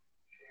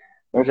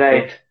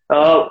Okay.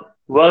 Right.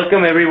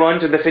 Welcome everyone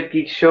to the Fit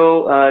Geek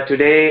Show.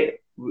 Today,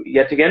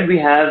 yet again, we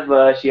have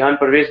Shihan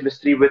Pervez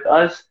Mistry with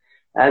us.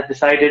 As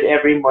decided,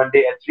 every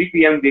Monday at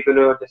 3 p.m., we're going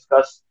to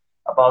discuss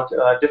about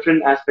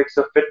different aspects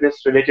of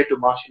fitness related to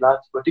martial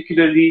arts,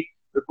 particularly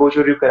the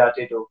Goju Ryu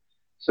Karate Do.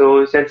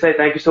 So, Sensei,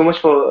 thank you so much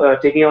for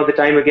taking out the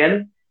time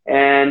again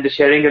and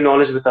sharing your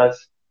knowledge with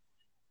us.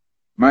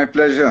 My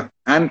pleasure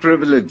and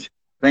privilege.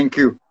 Thank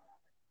you.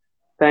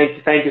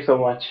 Thank you so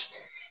much.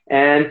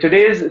 And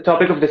today's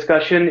topic of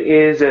discussion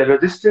is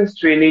resistance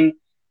training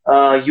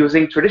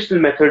using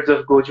traditional methods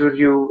of Goju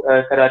Ryu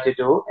Karate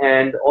Do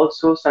and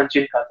also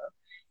Sanchin Kata.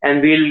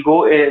 And we'll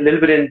go a little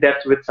bit in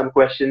depth with some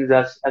questions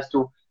as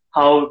to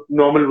how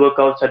normal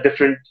workouts are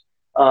different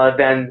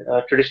than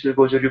traditional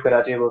Goju Ryu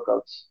Karate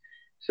workouts.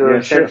 So,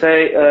 Yeah, sure.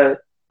 Sensei,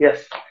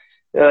 yes,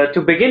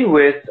 to begin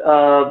with,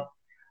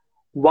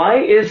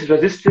 why is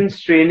resistance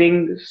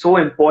training so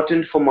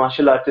important for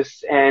martial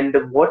artists, and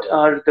what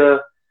are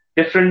the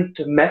different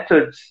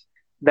methods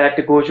that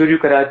Goju Ryu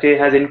Karate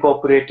has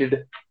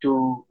incorporated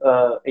to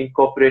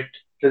incorporate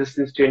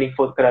resistance training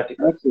for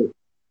karatekas? Okay.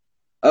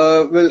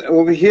 Well,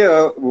 over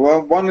here,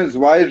 one is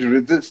why is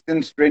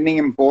resistance training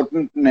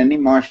important in any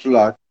martial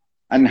art,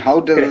 and how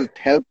does Correct. it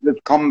help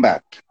with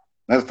combat?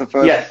 That's the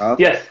first Yes. half.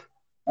 Yes.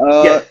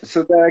 Yes.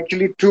 So there are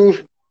actually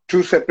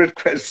two separate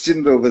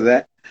questions over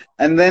there.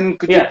 And then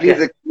could you Yeah. please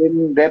Yeah. explain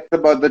in depth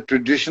about the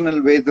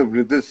traditional ways of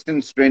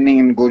resistance training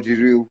in Goju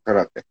Ryu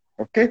Karate?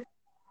 Okay.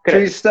 So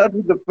you Correct. start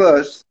with the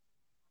first.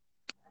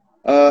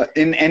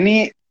 In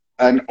any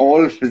and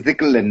all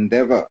physical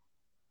endeavor,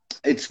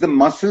 it's the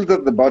muscles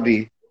of the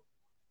body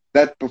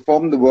that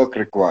perform the work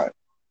required.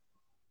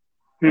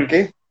 Hmm.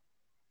 Okay? Correct.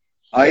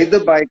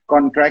 Either by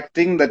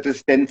contracting, that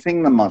is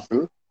tensing the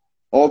muscle,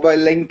 or by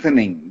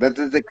lengthening, that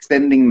is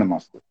extending the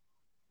muscle.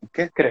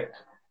 Okay? Correct.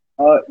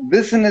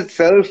 This in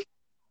itself,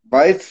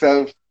 by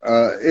itself,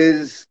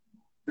 is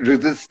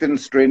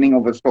resistance training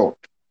of a sort.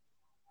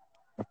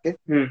 Okay?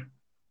 Hmm.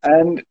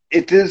 And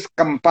it is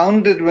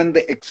compounded when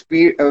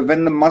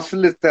when the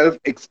muscle itself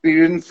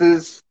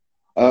experiences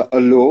a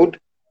load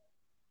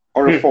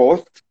or a Hmm.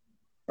 force,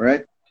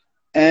 right?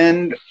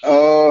 And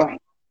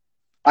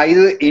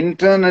either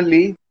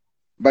internally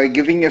by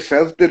giving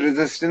yourself the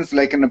resistance,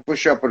 like in a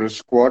push up or a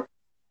squat,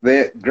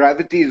 where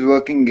gravity is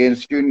working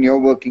against you and you're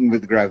working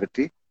with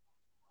gravity,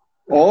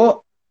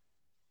 or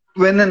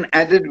when an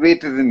added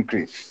weight is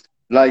increased,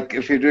 like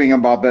if you're doing a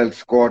barbell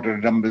squat or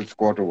a dumbbell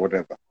squat or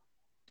whatever.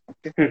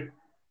 Okay. Hmm.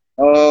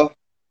 Uh,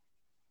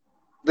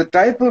 the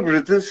type of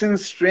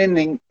resistance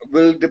training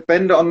will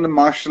depend on the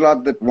martial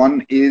art that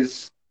one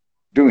is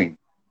doing.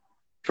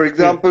 For Hmm.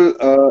 example,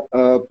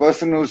 a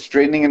person who's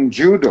training in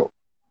judo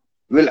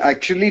will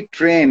actually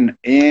train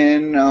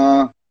in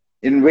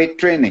weight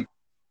training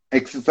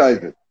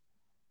exercises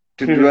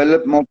to Hmm.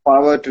 develop more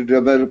power, to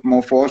develop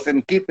more force,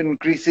 and keep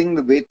increasing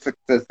the weight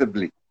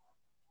successively.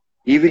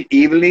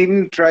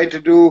 Even try to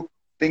do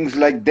things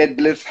like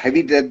deadlifts,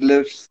 heavy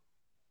deadlifts,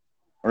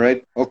 all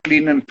right, or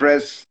clean and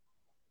press,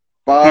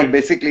 Hmm.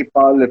 basically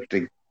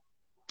powerlifting.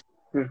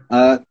 Hmm.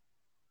 Uh,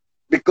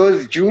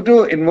 because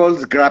judo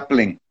involves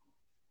grappling.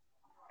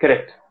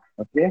 Correct.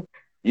 Okay,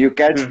 you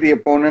catch Hmm. the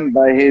opponent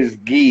by his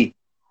gi,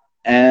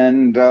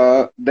 and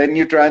then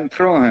you try and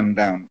throw him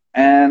down.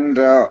 And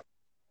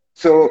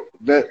so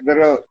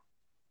there are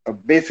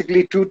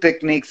basically two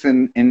techniques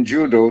in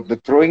judo: the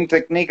throwing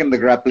technique and the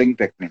grappling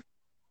technique.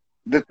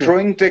 The Hmm.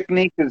 throwing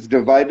technique is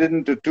divided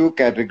into two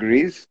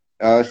categories: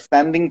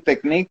 standing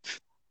techniques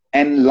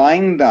and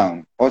lying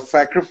down or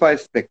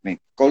sacrifice technique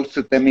called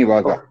sutemi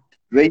waza, Oh.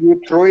 where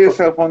you throw Okay.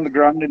 yourself on the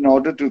ground in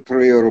order to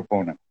throw your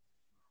opponent.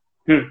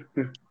 Hmm.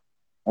 Hmm.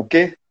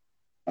 Okay.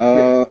 Yes.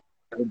 Uh,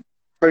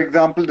 for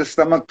example, the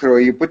stomach throw.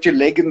 You put your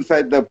leg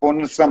inside the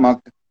opponent's stomach,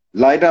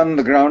 lie down on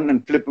the ground,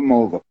 and flip him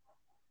over.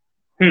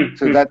 Hmm.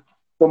 So Hmm. that's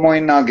tomoe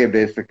nage,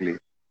 basically.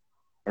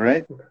 All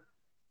right.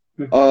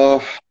 Hmm. Uh,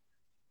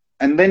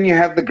 And then you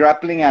have the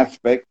grappling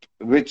aspect,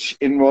 which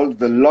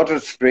involves a lot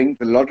of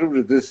strength, a lot of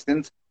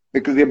resistance,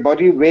 because your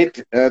body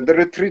weight. There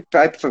are three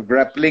types of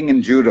grappling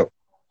in judo.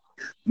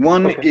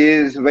 One Okay.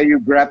 is where you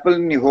grapple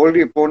and you hold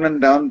your opponent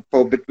down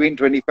for between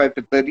 25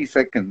 to 30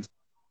 seconds.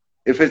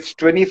 If it's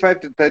 25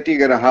 to 30, you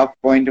get a half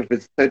point. If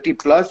it's 30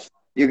 plus,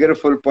 you get a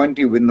full point,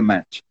 you win the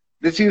match.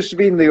 This used to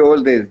be in the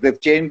old days. They've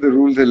changed the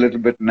rules a little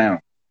bit now.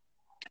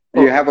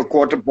 You Okay. have a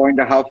quarter point,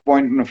 a half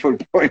point, and a full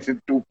point,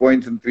 and 2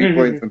 points, and three Hmm. Hmm.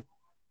 points, and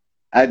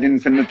ad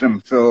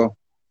infinitum. So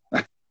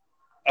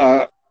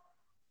uh,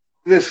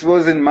 this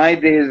was in my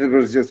days, it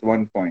was just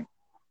 1 point,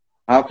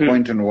 half Hmm.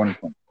 point and 1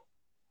 point.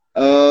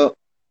 Uh,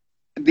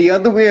 the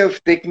other way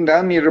of taking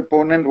down your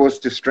opponent was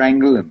to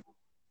strangle him.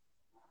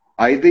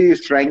 Either you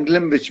strangle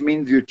him, which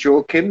means you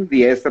choke him,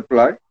 the air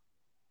supply,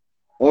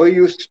 or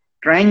you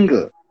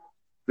strangle.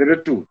 There are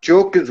two.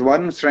 Choke is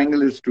one,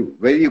 strangle is two,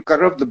 where you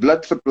cut off the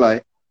blood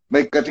supply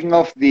by cutting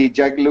off the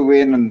jugular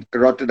vein and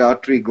carotid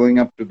artery going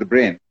up to the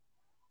brain.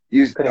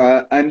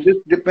 Correct. And this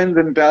depends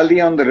entirely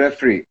on the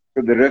referee.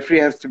 So the referee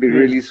has to be Hmm.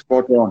 really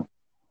spot on.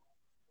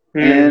 Hmm.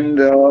 And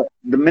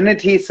the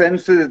minute he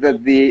senses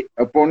that the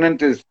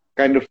opponent is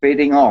kind of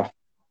fading off,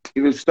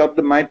 he will stop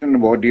the might and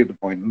award you the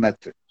point, and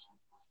that's it.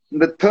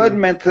 The third Hmm.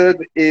 method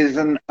is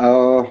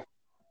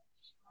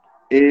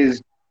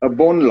a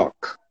bone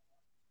lock,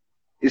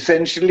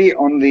 essentially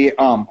on the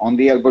arm, on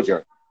the elbow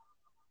joint.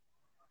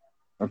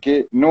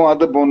 Okay, no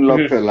other bone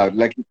locks Hmm. are allowed.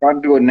 Like you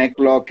can't do a neck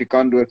lock, you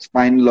can't do a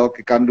spine lock,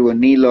 you can't do a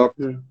knee lock.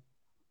 Hmm.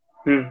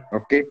 Hmm.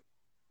 Okay,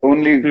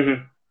 only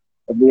Hmm.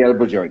 the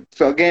elbow joint.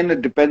 So again,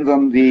 it depends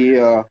on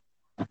the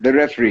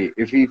referee.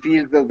 If he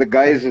feels that the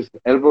guy's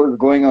elbow is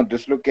going on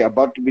dislocated,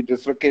 about to be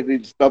dislocated,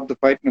 he'll stop the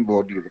fight and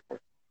award you the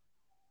point.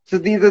 So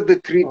these are the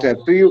three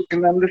tests. Oh, So you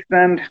can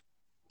understand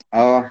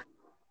uh,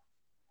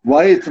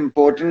 why it's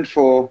important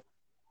for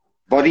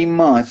body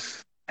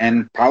mass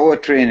and power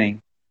training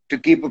to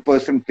keep a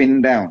person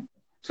pinned down,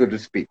 so to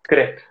speak.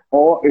 correct.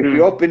 Or if Hmm.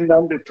 you're pinned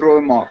down, to throw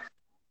him off.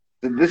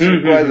 So this Hmm.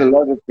 requires a Hmm.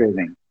 lot of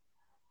training.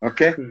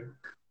 Okay? Hmm.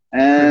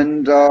 Hmm.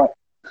 And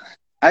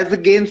as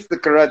against the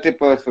karate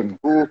person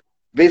who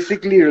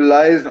basically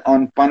relies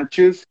on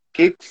punches,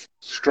 kicks,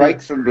 Hmm.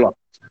 strikes, and blocks.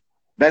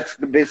 That's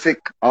the basic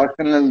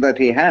arsenal that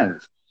he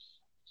has.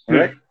 All Hmm.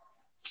 right?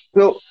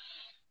 So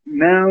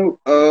now,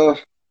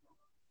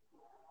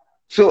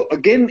 so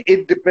again,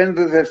 it depends,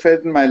 as I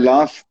said in my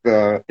last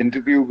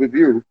interview with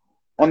you,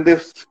 on the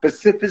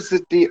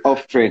specificity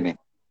of training.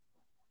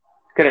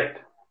 Correct.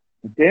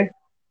 Okay?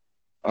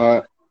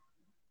 Uh,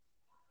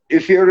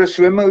 if you're a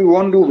swimmer, you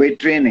won't do weight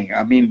training.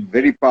 I mean,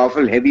 very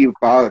powerful, heavy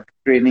power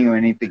training or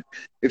anything.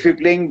 If you're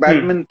playing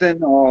Hmm.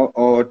 badminton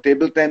or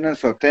table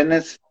tennis or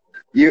tennis,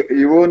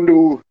 you won't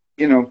do,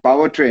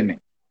 power training.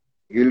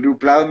 You'll do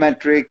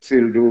plyometrics,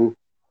 you'll do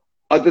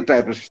other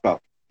type of stuff.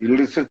 You'll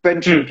do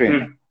suspension Hmm.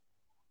 training.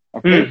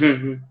 Hmm. Hmm. Okay? Hmm.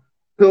 Hmm.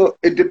 So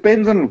it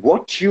depends on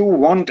what you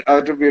want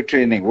out of your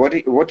training. What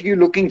are you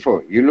looking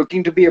for? You're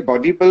looking to be a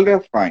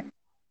bodybuilder? Fine.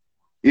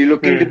 You're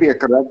looking to Hmm. be a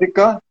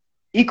karateka?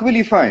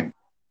 Equally fine.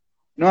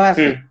 No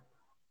hassle. Hmm.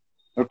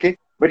 Okay?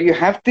 But you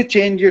have to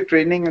change your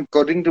training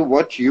according to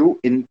what you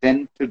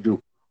intend to do.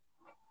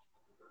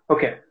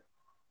 Okay.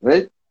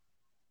 Right?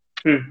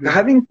 Hmm. So Hmm.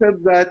 having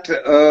said that,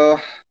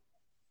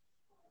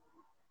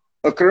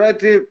 a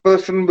karate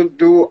person will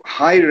do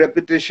high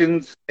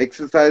repetitions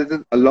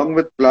exercises along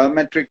with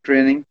plyometric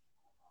training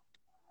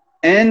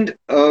and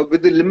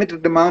with a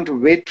limited amount of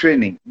weight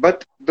training.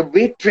 But the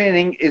weight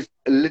training is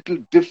a little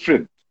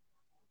different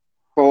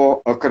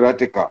for a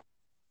karateka.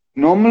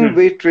 Normal Hmm.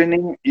 weight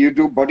training, you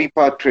do body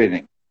part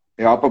training,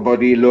 the upper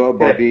body, lower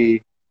Correct.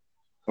 body.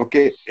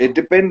 Okay, it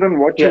depends on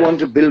what you Yes. want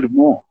to build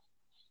more.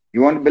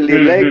 You want to build your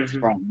Hmm. Hmm. legs,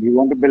 Hmm. fine. You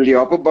want to build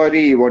your upper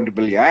body, you want to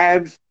build your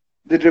abs,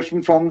 the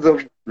different forms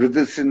of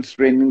resistance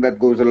training that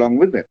goes along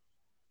with it.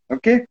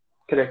 Okay,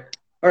 Correct.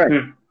 all right.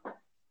 Hmm.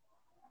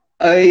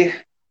 I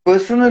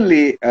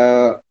personally,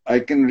 I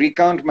can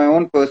recount my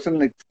own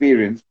personal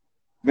experience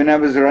when I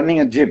was running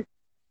a gym.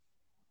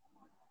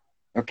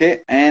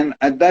 Okay, and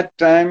at that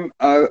time,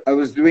 I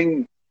was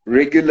doing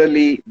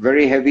regularly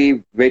very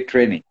heavy weight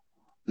training.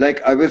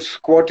 Like I was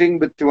squatting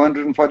with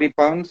 240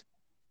 pounds,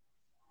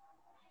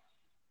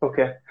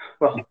 Okay.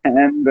 Well.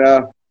 and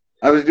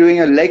I was doing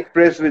a leg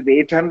press with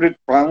 800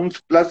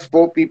 pounds plus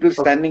four people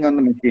Okay. standing on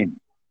the machine.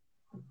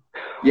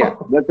 Yeah,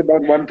 that's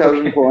about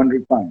Okay.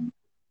 1,400 pounds.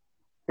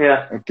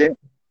 Yeah. Okay,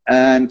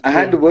 and I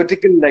had the Hmm.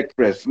 vertical leg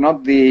press,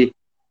 not the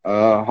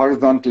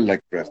horizontal leg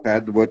press. I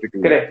had the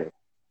vertical leg Correct. press.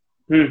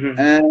 Hmm. Hmm. Hmm.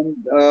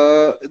 And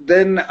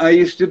then I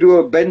used to do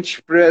a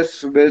bench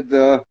press with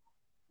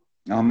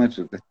how much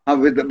was it?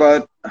 With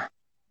about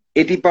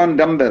 80-pound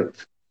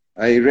dumbbells.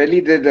 I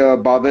really did a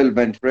barbell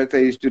bench press. I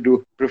used to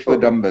do prefer Okay.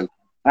 dumbbells.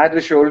 I had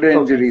a shoulder Okay.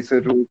 injury, so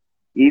it was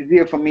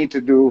easier for me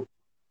to do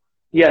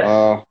Yes.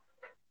 uh,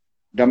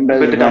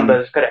 dumbbells With the around.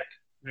 dumbbells. Correct.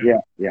 Hmm. Yeah,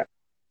 yeah.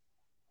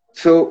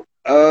 So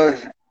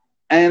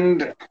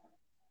and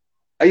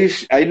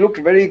I looked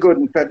very good,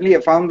 and suddenly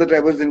I found that I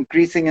was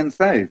increasing in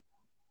size.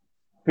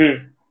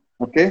 Hmm.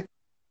 Okay.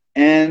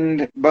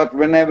 And but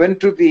when I went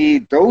to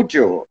the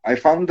dojo, I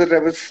found that I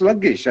was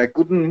sluggish. I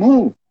couldn't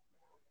move.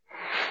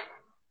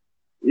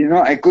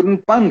 I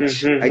couldn't Hmm.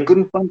 punch. Hmm. I Hmm.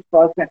 couldn't punch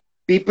fast.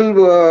 People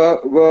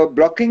were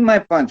blocking my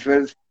punch,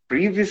 whereas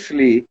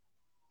previously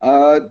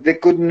they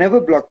could never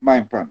block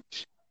my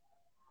punch.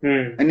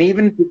 Hmm. And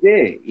even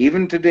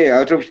today,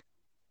 out of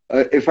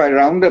if I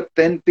round up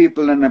 10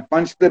 people and I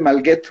punch them, I'll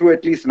get through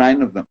at least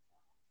 9 of them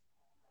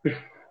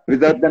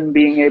without them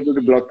being able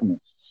to block me.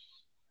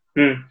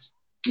 Hmm.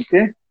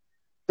 Okay,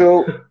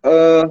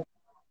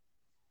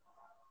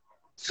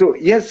 so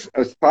yes,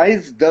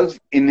 size does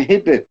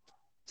inhibit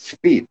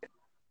speed.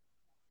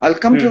 I'll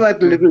come to Hmm.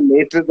 that a Hmm. little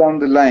later down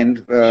the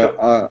line, Sure.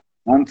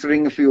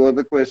 answering a few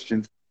other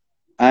questions,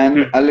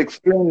 and Hmm. I'll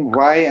explain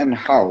why and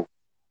how.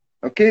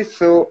 Okay,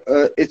 so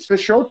it's a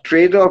short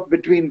trade-off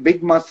between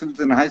big muscles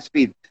and high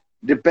speed,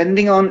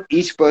 depending on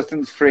each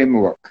person's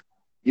framework.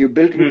 You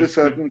built with a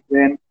Hmm. Hmm. certain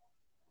frame,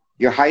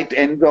 your height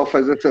ends off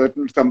as a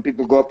certain. Some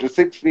people go up to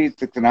 6 feet,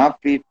 6.5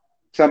 feet.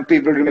 Some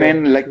people Correct.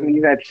 remain like Hmm.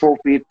 me at 4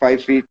 feet,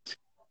 5 feet,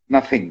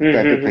 nothing Hmm.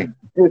 type of Hmm. thing.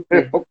 Hmm.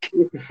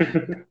 Okay,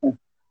 Hmm.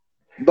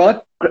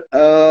 but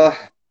uh,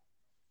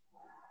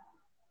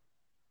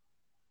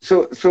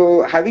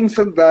 So having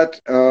said that,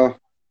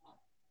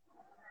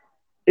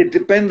 it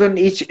depends on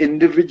each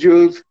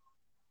individual's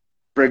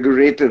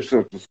prerogative,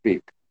 so to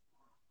speak.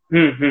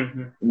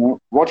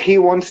 What he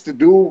wants to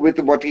do with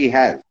what he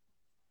has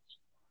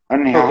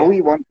and how Okay.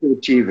 he wants to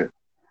achieve it.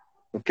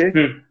 Okay.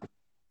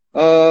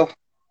 Uh,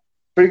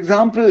 for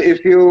example,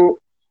 if you're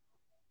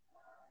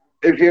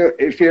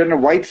in a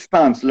white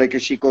stance like a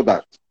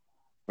shikodas,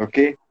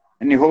 okay,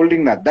 and you're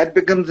holding that, that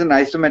becomes an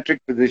isometric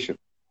position.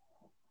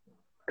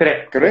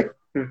 Correct. Correct.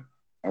 Correct.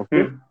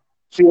 Okay.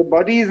 So your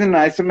body is in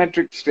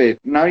isometric state.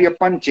 Now you're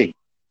punching.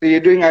 So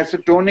you're doing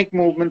isotonic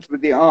movements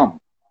with the arm,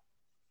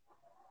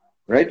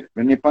 right?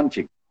 When you're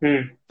punching.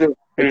 So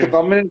it's a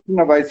combination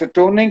of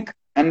isotonic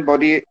and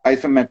body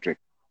isometric.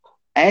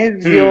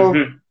 As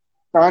your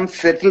stance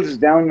settles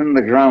down in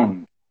the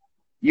ground,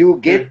 you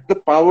get the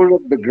power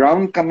of the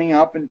ground coming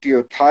up into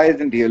your thighs,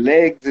 into your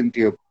legs, into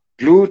your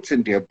glutes,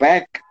 into your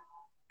back,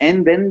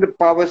 and then the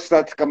power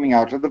starts coming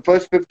out. So the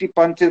first 50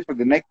 punches for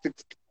the next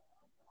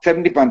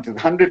 70 punches,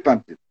 100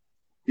 punches.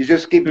 You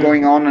just keep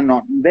going on and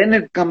on. And then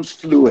it comes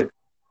fluid.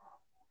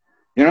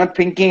 You're not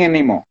thinking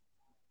anymore.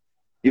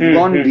 You've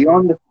gone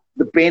beyond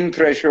the pain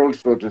threshold,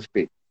 so to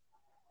speak.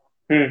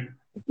 Okay,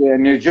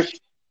 and you're just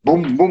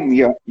boom, boom.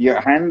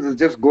 Your hands are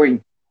just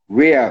going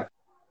way out.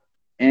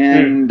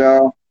 And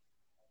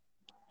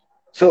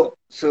so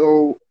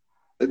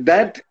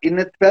that in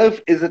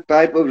itself is a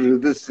type of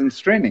resistance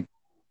training.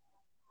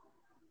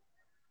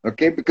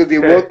 Okay, because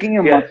you're Correct. working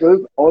your Yes.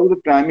 muscles all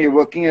the time. You're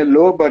working your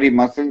lower body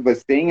muscles by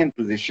staying in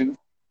position.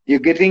 You're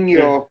getting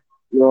your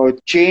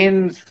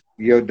chains,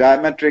 your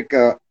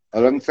diametric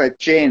alongside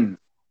chains,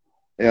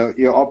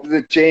 your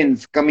opposite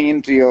chains coming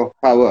into your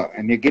power,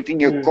 and you're getting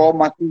your core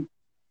muscle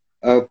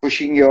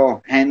pushing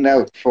your hand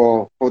out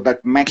for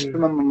that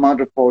maximum amount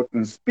of force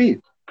and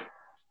speed.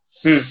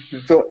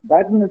 So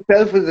that in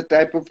itself is a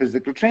type of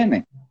physical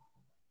training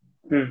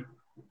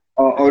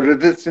or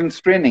resistance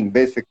training,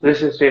 basically.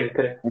 This is really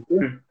correct.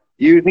 Okay?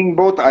 Using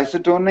both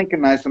isotonic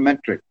and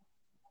isometric.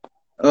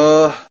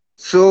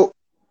 So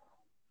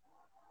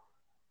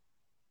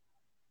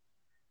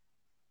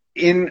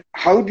in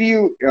how do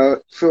you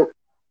so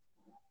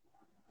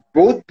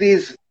both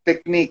these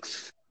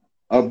techniques,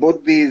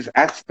 both these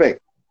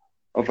aspects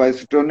of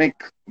isotonic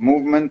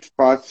movement,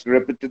 fast,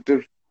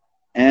 repetitive,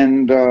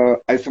 and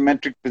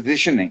isometric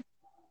positioning,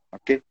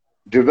 okay,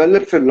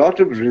 develops a lot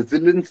of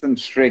resilience and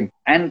strength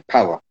and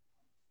power.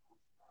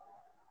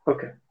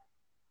 Okay.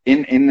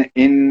 In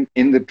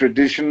the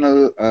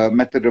traditional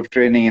method of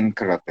training in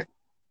karate.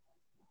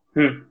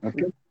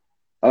 Okay.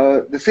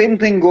 The same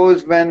thing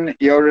goes when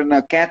you're in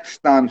a cat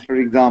stance, for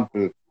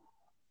example,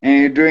 and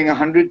you're doing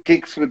 100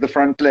 kicks with the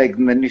front leg,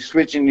 and then you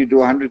switch and you do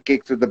 100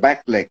 kicks with the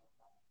back leg.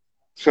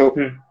 So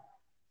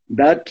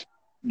that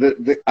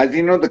as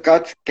you know, the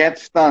cat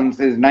stance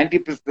is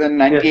 90%,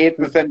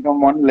 98%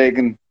 on one leg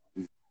and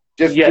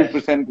just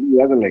 2% on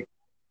the other leg.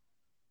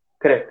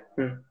 Correct.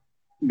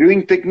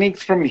 Doing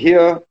techniques from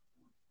here,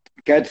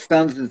 cat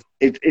stance is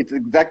it's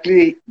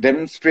exactly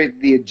demonstrate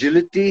the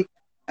agility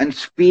and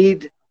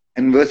speed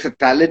and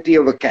versatility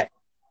of a cat.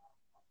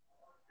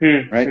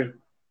 Right?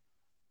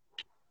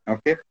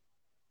 Okay.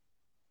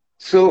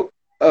 So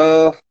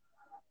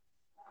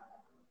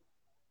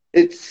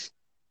it's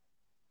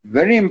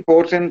very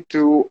important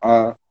to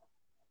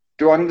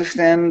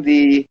understand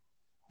the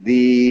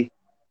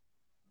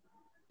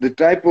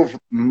type of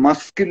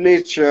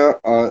musculature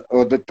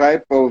or the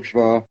type of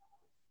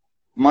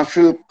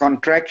muscle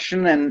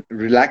contraction and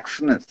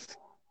relaxedness,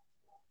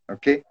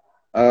 okay,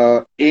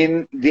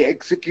 in the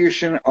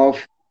execution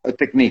of a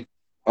technique,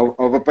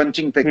 of a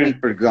punching technique,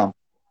 for example,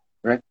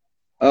 right?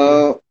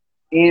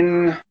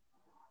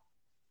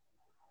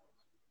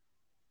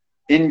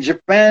 In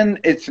Japan,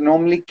 it's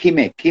normally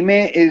kime.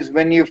 Kime is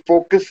when you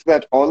focus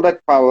all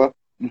that power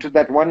into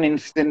that one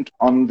instant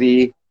on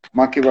the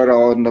makiwara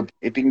or on the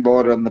hitting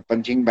board, on the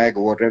punching bag,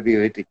 or whatever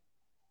you're hitting.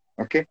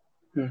 Okay?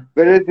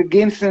 Whereas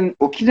against an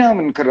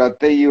Okinawan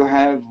karate, you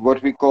have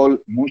what we call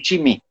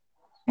muchimi.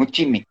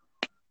 Muchimi.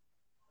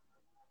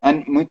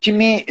 And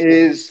muchimi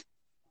is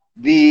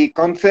the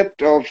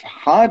concept of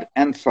hard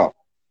and soft.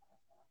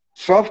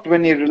 Soft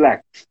when you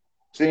relax.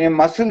 So your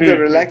muscles are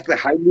relaxed, they're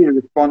highly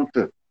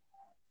responsive.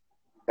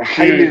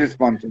 Highly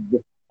responsive.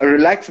 A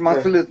relaxed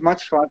muscle is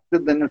much faster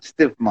than a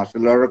stiff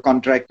muscle or a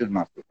contracted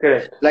muscle.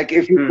 Correct. Like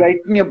if you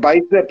tighten your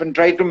bicep and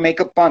try to make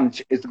a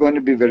punch, it's going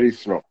to be very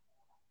slow.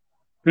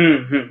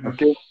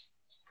 Okay?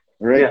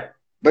 Right? Yeah.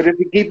 But if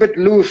you keep it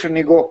loose and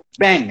you go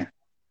bang.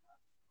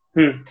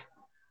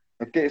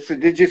 Okay, so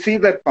did you see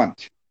that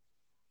punch?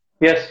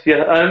 Yes,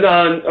 yeah.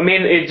 I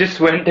mean, it just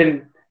went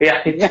and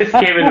it just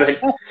came and went.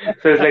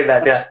 So it's like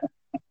that, yeah.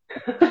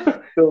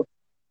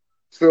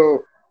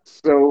 So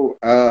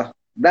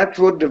that's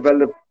what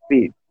developed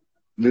speed.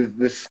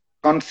 This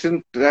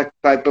constant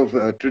type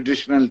of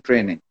traditional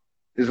training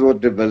is what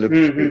develops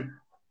speed.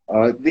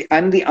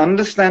 The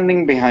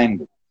understanding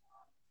behind it.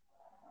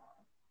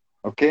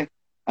 Okay,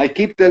 I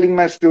keep telling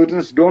my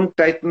students, don't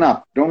tighten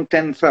up, don't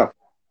tense up.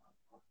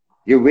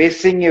 You're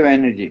wasting your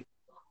energy.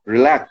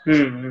 Relax.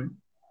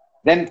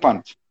 Then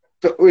punch.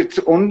 So it's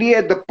only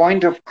at the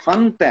point of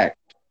contact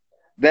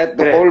that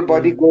the whole Correct.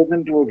 body goes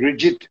into a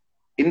rigid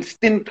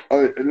instant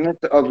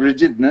of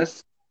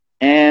rigidness,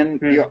 and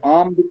Hmm. your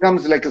arm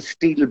becomes like a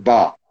steel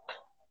bar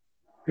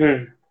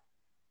Hmm.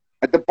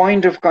 at the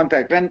point of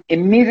contact, and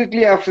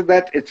immediately after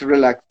that it's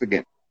relaxed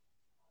again.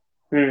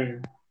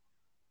 Hmm.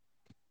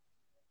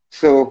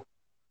 So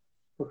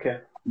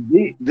Okay.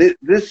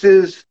 this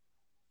is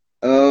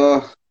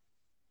uh,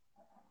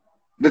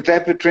 the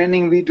type of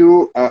training we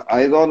do,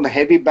 either on the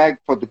heavy bag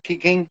for the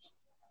kicking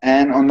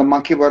and on the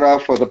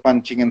makibara for the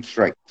punching and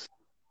strikes.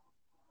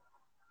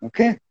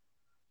 Okay.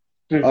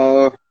 Hmm.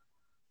 uh,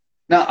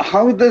 Now,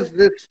 how does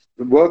this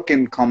work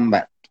in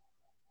combat?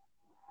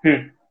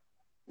 Hmm.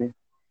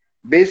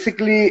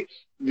 Basically,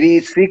 the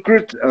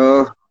secret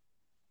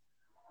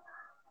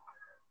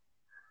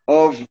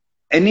of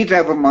any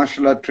type of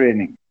martial art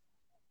training,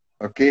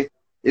 okay,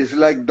 is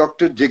like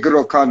Dr.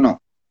 Jigoro Kano.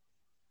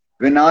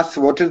 When asked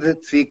what is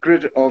the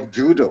secret of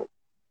judo,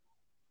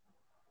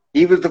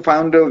 he was the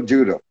founder of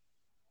judo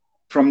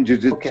from Okay.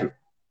 jiu-jitsu.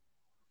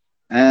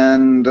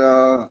 And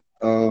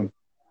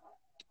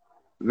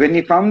when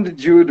he founded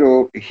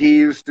judo, he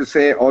used to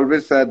say,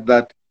 always said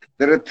that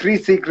there are three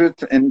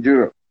secrets in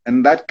judo,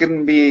 and that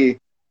can be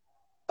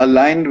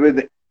aligned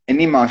with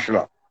any martial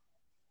art.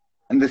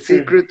 And the Hmm.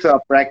 secrets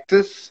are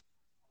practice,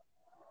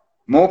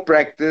 more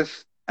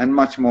practice, and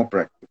much more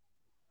practice.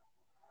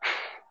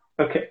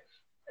 Okay.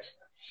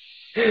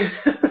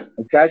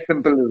 It's as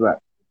simple as that.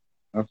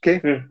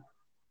 Okay. Hmm.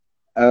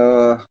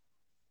 Uh,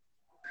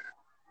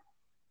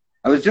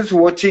 I was just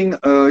watching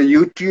a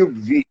YouTube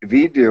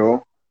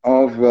video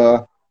of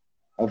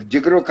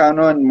Jigoro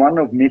Kano and one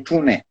of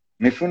Mifune.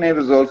 Mifune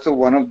was also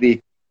one of the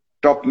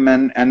top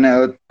men and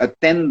a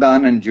 10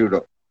 dan in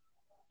judo.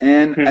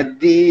 And Hmm.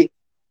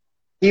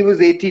 he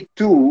was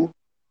 82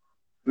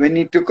 when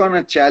he took on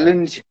a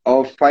challenge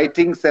of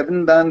fighting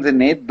 7 dans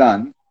and 8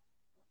 dan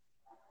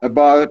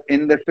about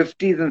in the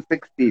 50s and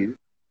 60s.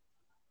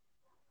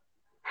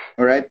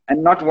 All right.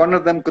 And not one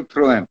of them could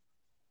throw him.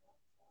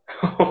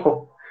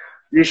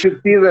 You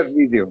should see that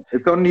video.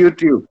 It's on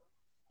YouTube.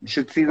 You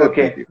should see that Okay.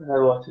 video.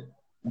 I'll watch it.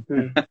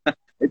 Hmm.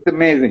 It's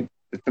amazing.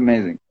 It's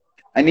amazing.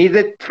 And he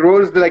did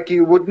throws like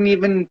you wouldn't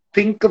even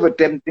think of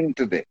attempting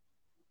today.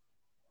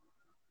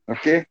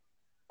 Okay?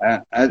 Hmm.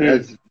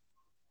 As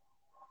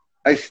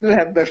I still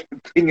have that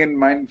thing in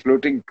mind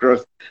floating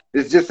across.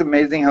 It's just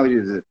amazing how he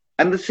does it.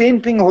 And the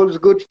same thing holds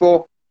good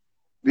for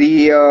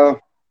the uh,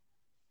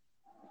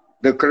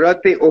 the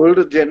karate,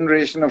 older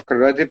generation of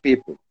karate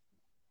people.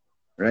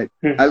 Right?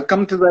 Hmm. I'll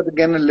come to that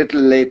again a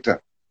little later.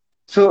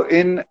 So,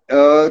 in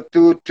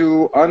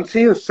to answer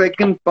your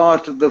second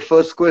part of the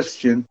first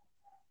question,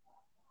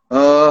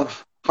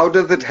 how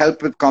does it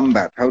help with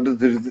combat? How does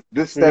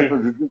this type Hmm.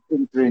 of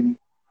resistance training?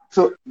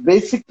 So,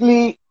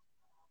 basically,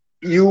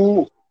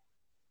 you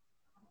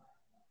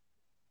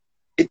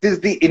it is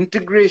the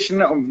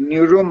integration of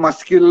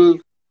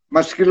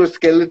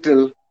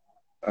musculoskeletal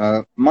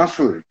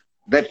muscles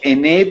that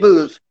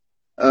enables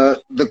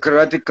the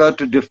karateka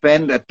to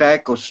defend,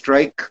 attack, or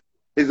strike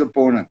his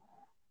opponent.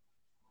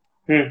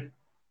 Hmm.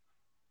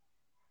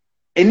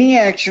 Any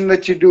action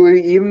that you do,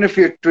 even if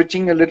you're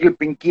twitching a little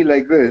pinky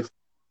like this,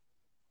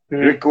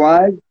 Hmm.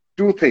 requires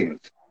two things.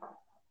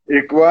 It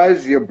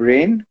requires your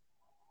brain,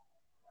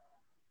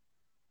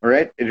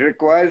 right? It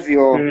requires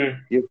Hmm.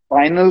 your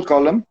spinal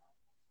column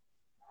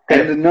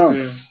and the Correct. nerve.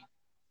 Hmm.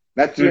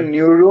 That's your Hmm.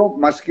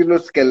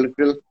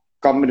 neuromusculoskeletal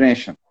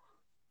combination,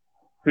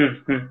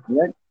 Hmm. Hmm.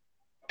 right?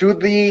 To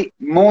the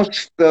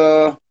most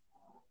uh,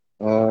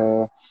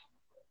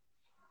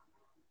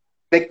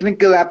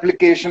 technical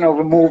application of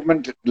a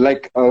movement,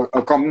 like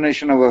a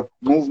combination of a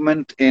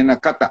movement in a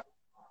kata,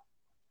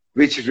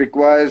 which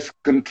requires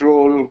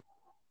control,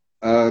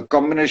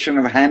 combination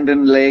of hand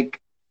and leg,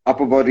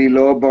 upper body,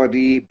 lower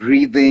body,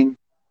 breathing,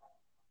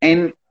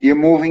 and you're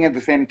moving at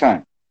the same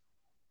time.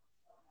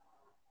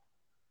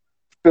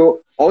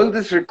 So all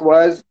this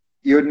requires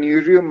your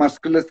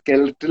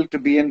neuromusculoskeletal to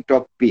be in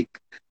top peak.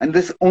 And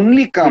this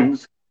only Hmm.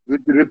 comes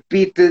with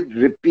repeated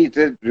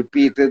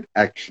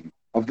action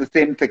of the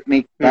same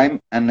technique Hmm. time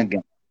and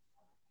again.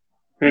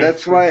 Hmm.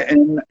 That's Hmm.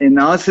 why in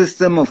our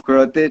system of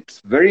karate,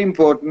 it's very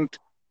important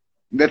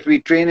that we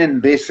train in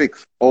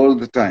basics all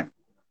the time.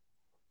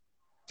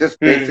 Just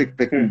Hmm. basic Hmm.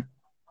 technique.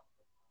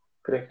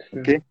 Correct. Hmm.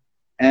 Okay.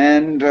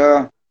 And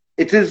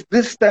it is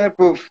this type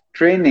of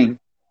training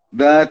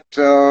that,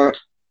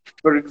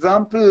 for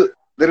example,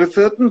 there are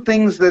certain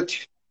things that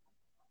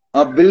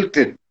are built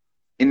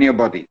in your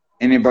body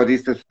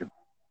system,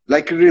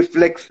 like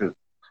reflexes.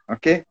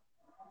 Okay.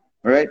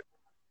 Right.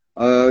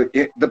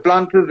 The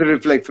plantar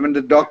reflex. When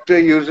the doctor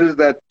uses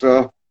that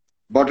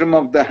bottom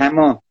of the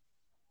hammer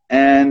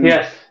and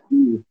Yes.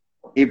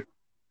 if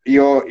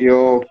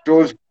your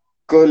toes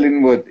curl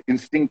inward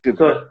instinctively,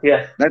 So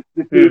yes. that's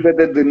to see Hmm.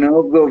 whether the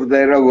nerves over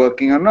there are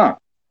working or not.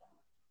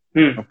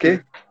 Hmm. Hmm. Okay,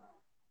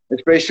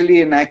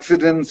 especially in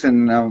accidents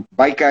and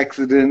bike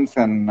accidents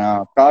and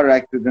car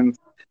accidents,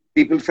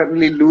 people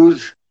suddenly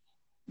lose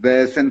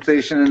their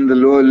sensation in the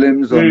lower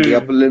limbs on the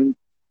upper Hmm. limbs.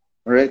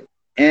 Right?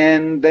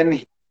 and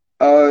then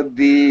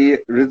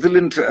the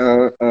resilient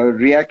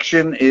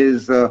reaction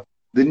is the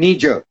knee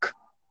jerk.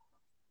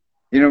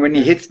 When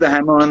he hits the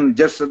hammer on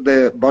just at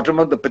the bottom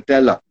of the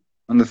patella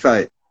on the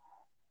side,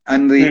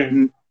 and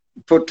the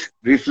foot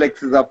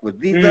reflexes upwards.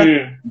 These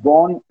are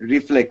born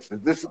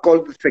reflexes. This is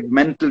called the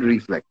segmental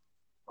reflex.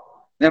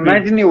 Now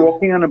imagine you're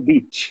walking on a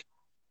beach,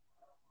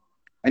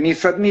 and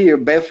you're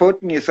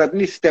barefoot, and you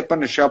suddenly step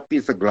on a sharp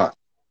piece of glass.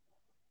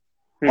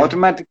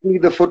 Automatically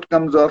the foot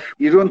comes off.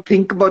 You don't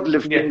think about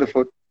lifting the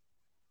foot.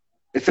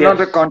 It's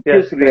not a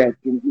conscious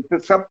reaction.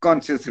 It's a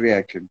subconscious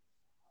reaction.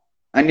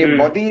 And your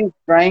body is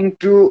trying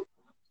to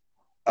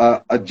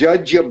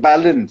judge your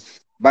balance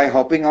by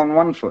hopping on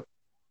one foot.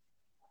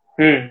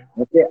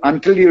 Okay,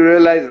 until you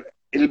realize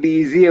it'll be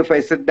easier if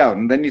I sit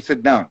down. Then you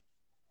sit down.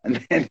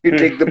 And then you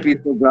take the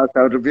piece of glass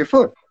out of your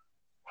foot.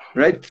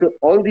 Right?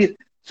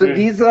 So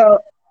these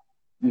are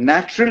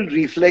natural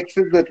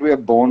reflexes that we are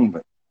born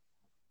with.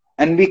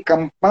 And we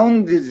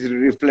compound these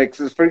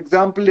reflexes. For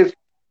example, if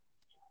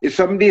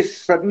somebody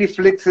suddenly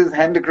flicks his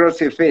hand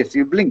across your face,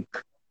 you blink.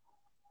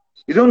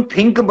 You don't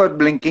think about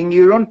blinking.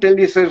 You don't tell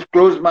yourself,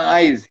 close my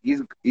eyes.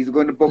 He's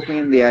going to poke me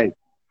in the eye.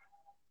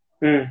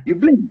 You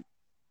blink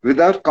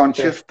without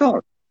conscious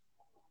thought.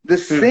 The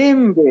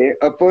same way,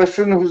 a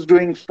person who's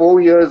doing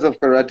 4 years of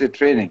karate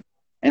training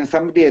and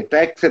somebody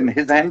attacks him,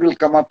 his hand will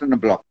come up in a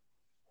block.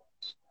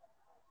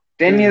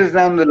 10 years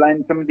down the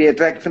line, somebody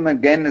attacks him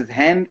again, his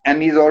hand,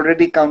 and he's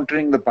already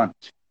countering the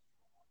punch.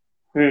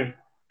 30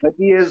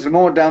 years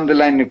more down the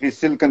line, if he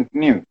still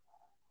continues,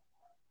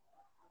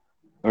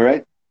 all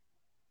right,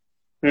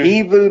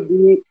 he will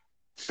be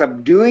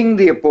subduing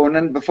the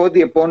opponent before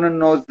the opponent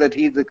knows that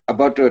he's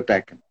about to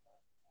attack him.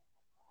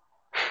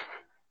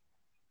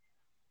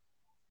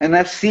 And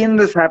I've seen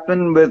this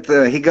happen with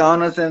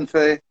Higaonna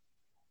Sensei,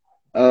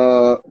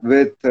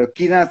 with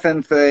Kina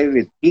Sensei,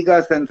 with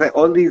Higa Sensei,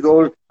 all these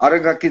old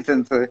Aragaki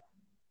Sensei,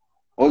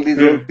 all these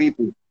old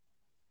people,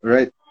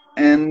 right?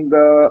 And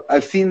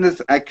I've seen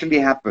this actually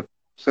happen.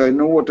 So I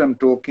know what I'm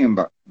talking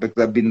about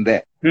because I've been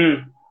there.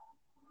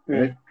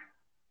 Right?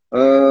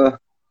 To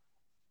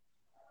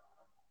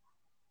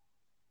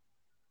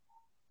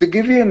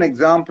give you an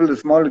example, a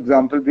small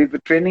example, we were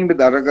training with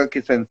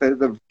Aragaki Sensei,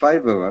 the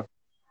 5 of us.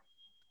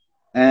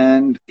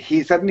 And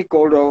he suddenly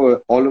called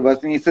over all of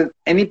us and he said,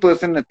 any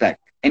person attack,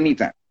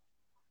 anytime.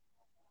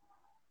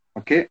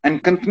 Okay?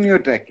 And continue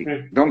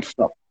attacking. Don't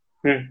stop.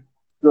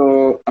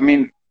 So, I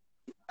mean,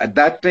 at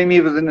that time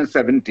he was in his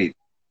 70s.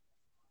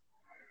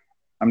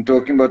 I'm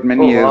talking about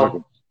many years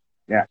ago.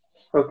 Yeah.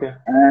 Okay.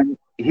 And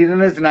he's in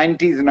his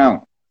 90s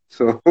now.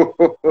 So,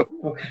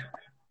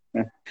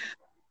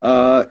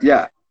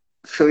 yeah.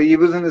 So he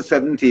was in his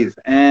 70s.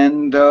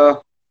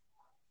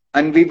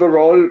 And we were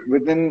all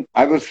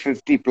I was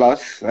 50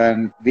 plus,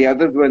 and the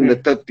others were in the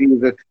 30s. He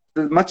was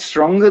much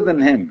stronger than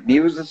him. He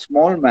was a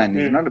small man.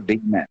 He's not a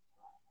big man.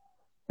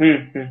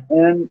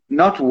 And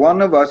not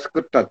one of us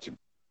could touch him.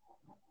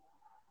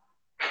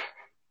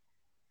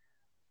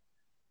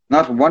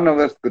 Not one of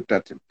us could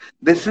touch him.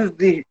 This is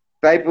the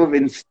type of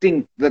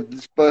instinct that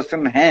this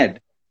person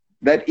had,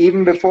 that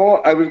even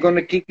before I was going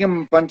to kick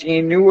him, punch him,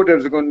 he knew what I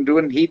was going to do,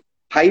 and he'd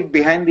hide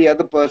behind the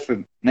other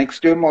person next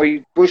to him, or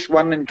he'd push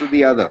one into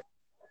the other.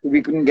 So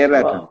we couldn't get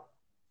at him.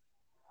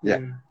 Yeah.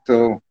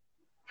 So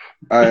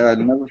I'll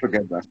never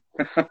forget that.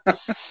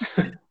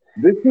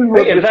 This is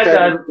what in fact,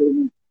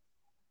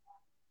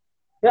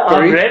 Sorry?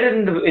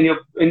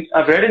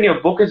 I've read in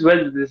your book as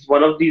well. This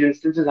one of these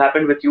instances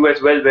happened with you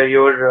as well, where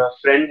your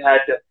friend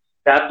had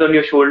tapped on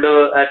your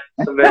shoulder at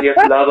somewhere near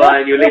Kulaba,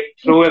 and you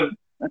threw him.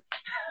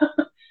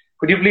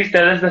 Could you please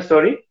tell us the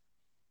story?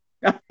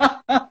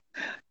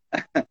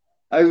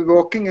 I was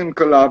walking in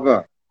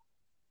Kulaba,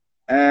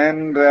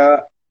 and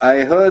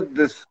I heard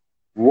this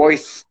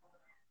voice,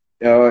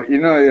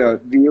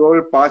 the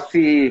old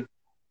Parsi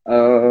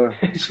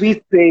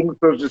sweet saying,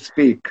 so to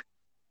speak,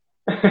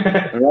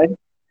 right?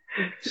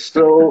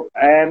 So,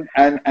 and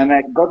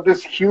I got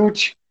this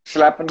huge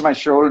slap on my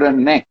shoulder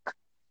and neck.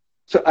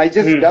 So I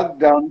just dug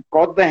down,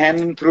 caught the hand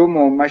and threw him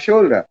over my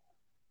shoulder.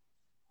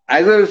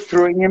 As I was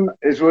throwing him,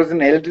 it was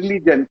an elderly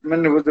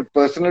gentleman who was a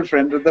personal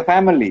friend of the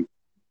family.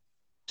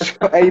 So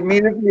I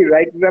immediately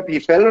righted up. He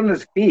fell on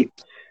his feet,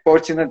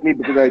 fortunately,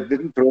 because I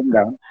didn't throw him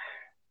down.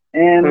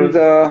 And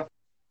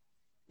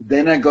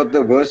then I got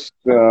the worst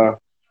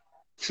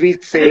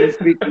sweet saying,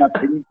 sweet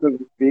nothing, so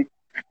to speak,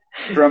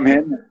 from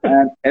him.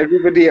 And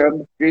everybody on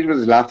the street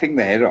was laughing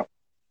their head off.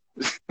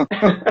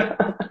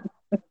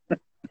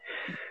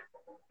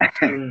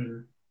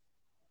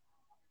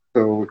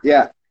 So,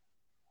 yeah.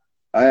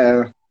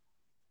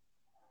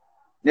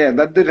 Yeah,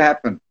 that did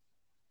happen.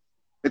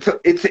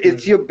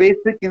 It's your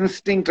basic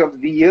instinct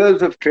of the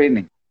years of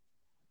training.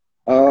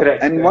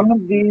 Correct, and one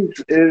of these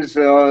is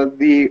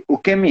the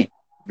ukemi,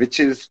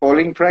 which is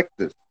falling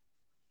practice.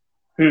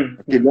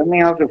 Okay, learning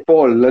how to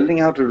fall, learning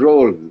how to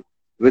roll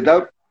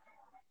without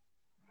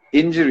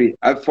injury.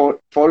 I've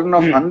fallen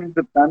off hundreds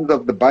of times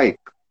off the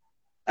bike,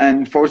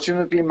 and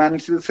fortunately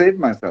managed to save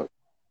myself.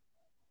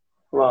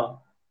 Wow.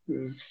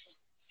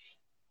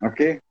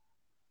 Okay,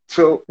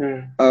 So,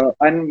 mm,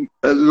 and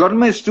a lot of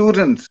my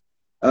students,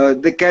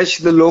 they catch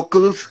the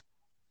locals,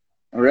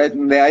 all right,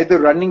 and they're either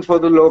running for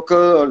the local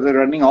or they're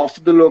running off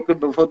the local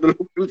before the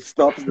local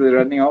stops. They're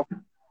running off,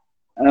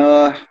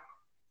 uh,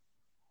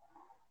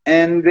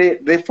 and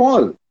they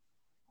fall.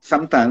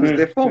 Sometimes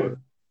they mm, fall.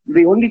 mm,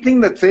 The only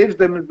thing that saves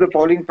them is the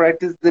falling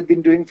practice they've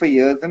been doing for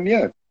years and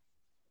years.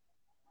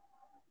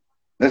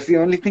 That's the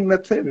only thing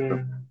that saves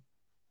them. mm,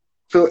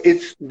 So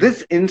it's mm,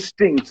 this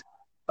instinct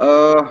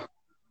uh,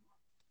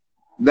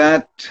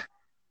 that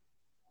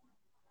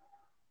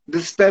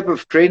this type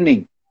of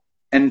training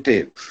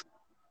entails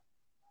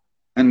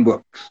and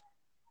works.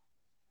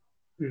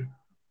 mm,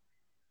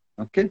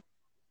 Okay.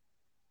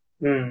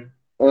 mm.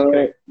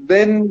 Correct.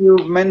 Then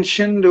you've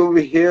mentioned over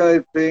here, I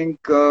think,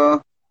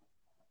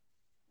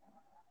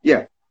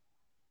 yeah.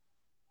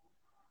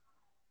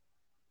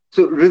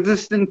 So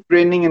resistance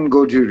training and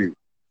Goju Ryu,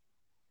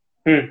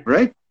 Mm.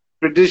 right?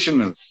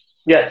 Traditional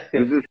Yes,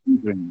 yes,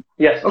 resistance training.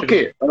 yes,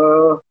 Okay. tradition.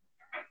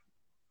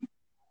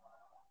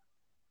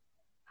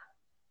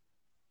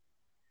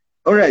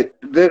 All right.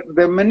 There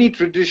are many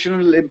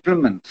traditional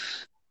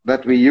implements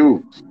that we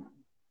use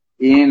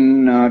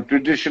in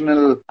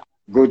traditional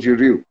Goju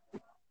Ryu.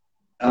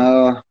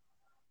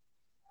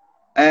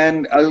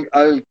 And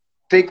I'll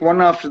take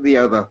one after the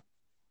other.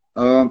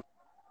 Uh,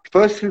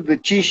 First is the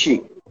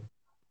Chishi,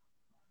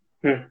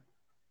 Mm.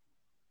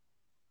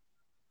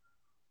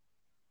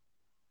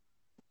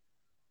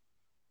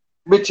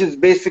 which is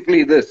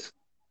basically this.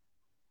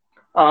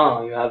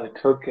 Ah, you have it.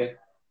 Okay.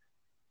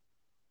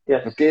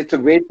 Yes. Okay, it's a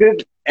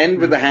weighted end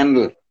with a Mm,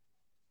 handle.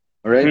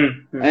 All right,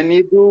 mm, mm, and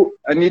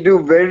you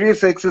do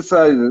various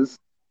exercises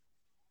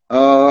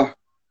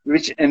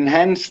which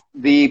enhance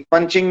the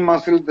punching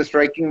muscle, the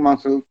striking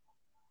muscles,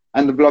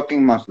 and the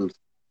blocking muscles,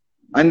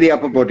 and the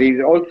upper mm, body.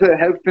 It also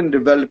helps in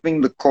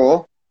developing the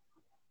core.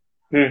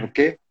 mm.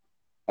 Okay,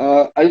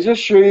 I'll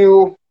just show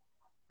you.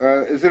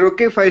 Is it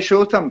okay if I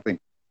show something?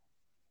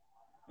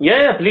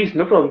 Yeah, yeah, please,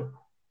 no problem.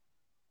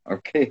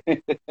 Okay,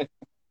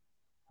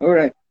 all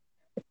right.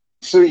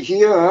 So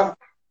here,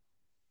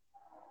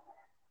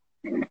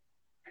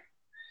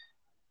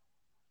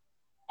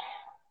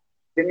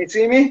 can you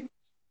see me?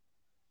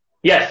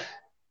 Yes.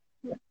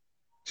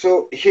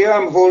 So here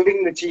I'm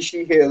holding the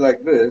chishi here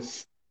like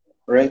this,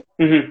 right?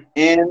 Mm-hmm.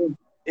 And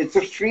it's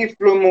a free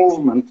flow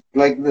movement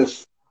like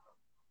this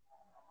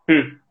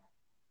Mm,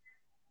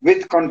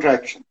 with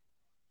contraction.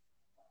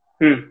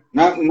 mm.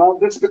 Now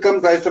this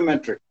becomes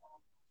isometric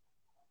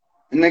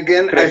and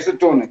again Correct.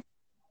 isotonic.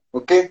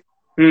 Okay,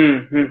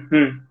 Mm, mm,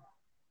 mm.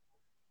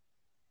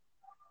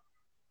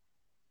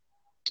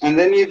 and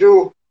then you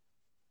do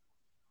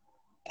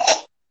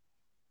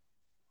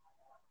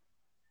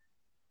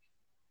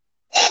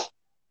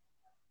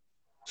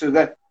so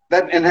that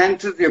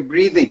enhances your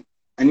breathing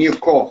and your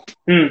core.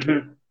 Mm,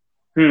 mm,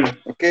 mm,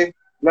 Okay,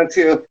 that's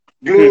your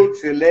mm.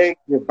 glutes, your legs,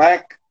 your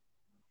back,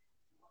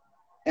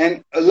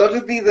 and a lot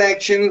of these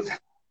actions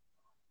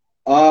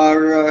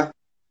are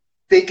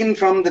taken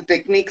from the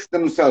techniques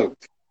themselves.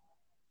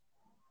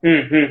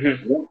 Mm, mm, mm.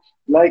 Yeah.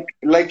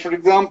 Like for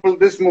example,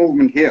 this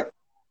movement here.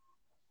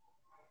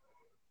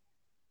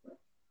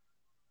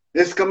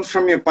 This comes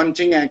from your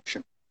punching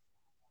action.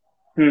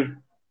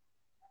 Mm.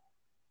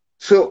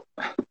 So,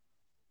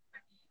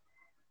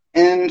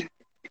 and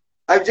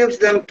I've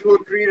just done 2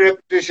 or 3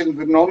 repetitions.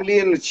 But normally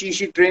in a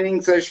Shishi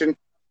training session,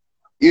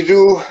 you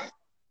do,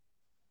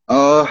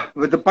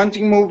 with the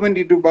punching movement,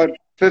 you do about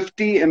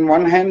 50 in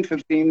one hand,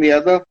 50 in the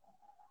other.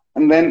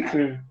 And then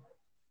Mm,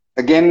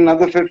 again,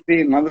 another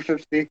 50, another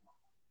 50.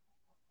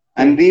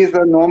 And mm. these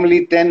are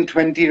normally 10,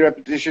 20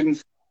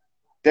 repetitions,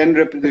 10 Okay.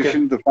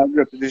 repetitions, the 5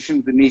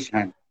 repetitions in each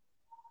hand.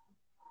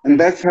 And Mm,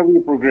 that's how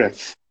you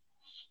progress.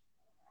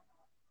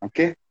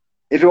 Okay.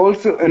 It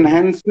also mm.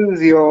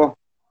 enhances your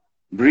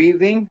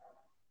breathing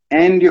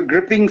and your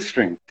gripping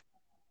strength,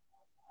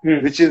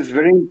 Mm. which is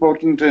very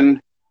important in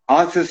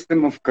our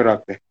system of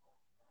karate.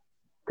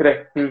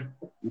 Correct. Mm,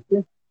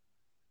 Okay.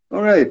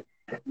 All right.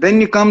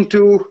 Then you come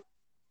to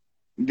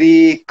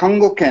the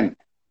Kongo Ken.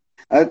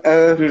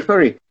 mm.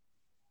 Sorry.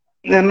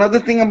 Another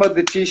thing about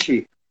the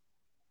Chishi.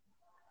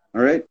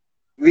 All right.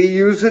 We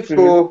use it Mm-hmm.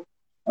 for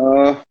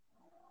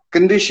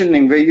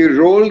conditioning, where you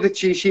roll the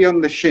Chishi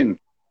on the shin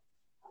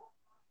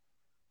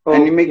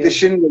and you make the Okay.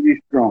 shin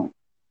very strong.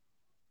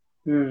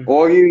 Mm.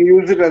 Or you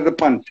use it as a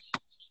punch.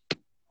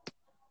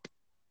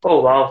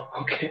 Oh, wow.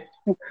 Okay.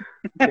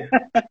 Okay.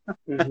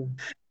 Mm-hmm.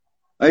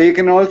 You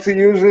can also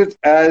use it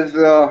as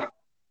uh,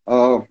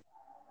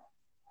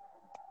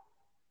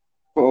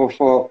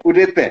 for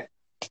urete,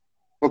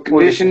 for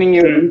Oh, this conditioning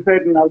your mm.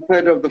 inside and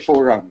outside of the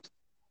forearms.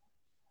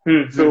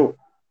 Mm-hmm. So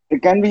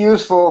it can be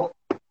used for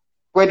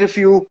quite a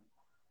few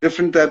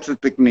different types of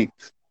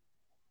techniques.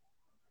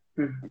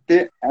 Mm.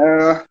 Okay,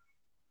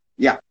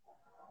 yeah.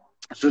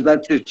 So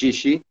that's your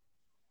chishi.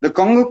 The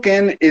Congo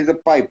Ken is a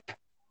pipe.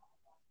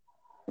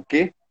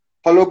 Okay,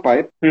 hollow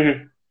pipe,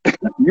 Mm-hmm.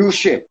 U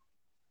shape,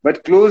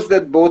 but closed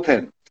at both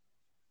ends.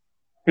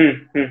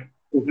 Mm-hmm.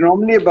 It's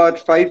normally about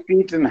 5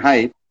 feet in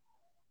height.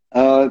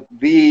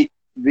 The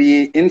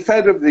the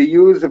inside of the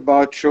U is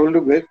about shoulder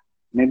width,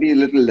 maybe a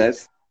little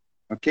less.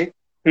 Okay.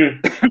 Hmm.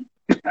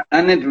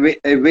 And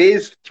it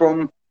weighs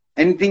from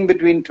anything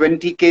between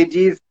 20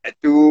 kgs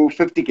to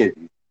 50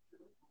 kgs.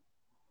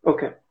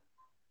 Okay.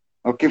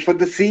 Okay. For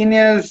the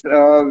seniors,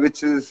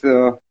 which is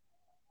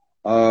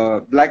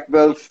black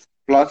belts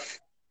plus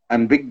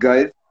and big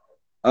guys,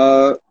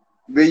 uh,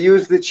 they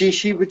use the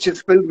chishi, which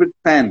is filled with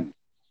sand,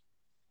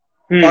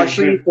 Hmm.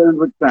 partially Hmm. filled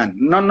with sand.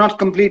 Not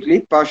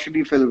completely,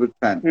 partially filled with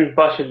sand. Hmm. So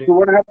Partially.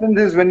 what happens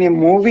is when you're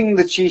moving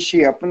the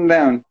chishi up and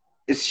down,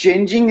 it's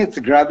changing its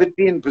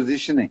gravity and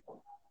positioning.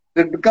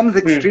 So it becomes Hmm.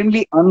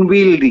 extremely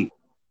unwieldy.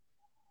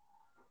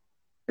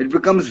 It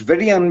becomes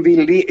very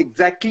unwieldy,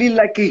 exactly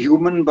like a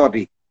human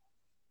body.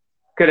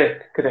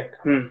 Correct. Correct.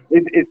 Hmm.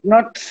 It's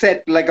not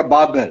set like a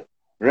barbell,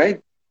 right?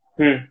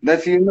 Hmm.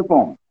 That's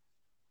uniform.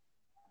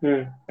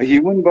 Hmm. A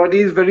human body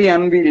is very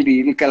unwieldy.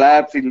 It'll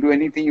collapse. It'll do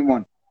anything you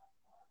want.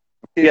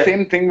 Okay, Yes.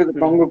 same thing with the Hmm.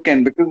 Congo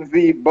Ken because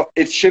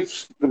it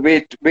shifts the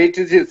weight. Weight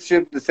is it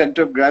shifts. The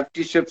center of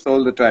gravity shifts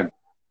all the time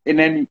in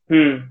any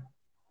Hmm.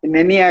 in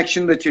any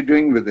action that you're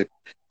doing with it,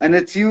 and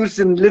it's used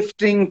in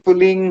lifting,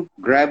 pulling,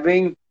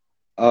 grabbing,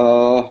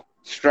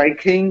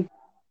 striking,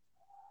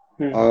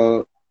 Hmm.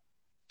 uh,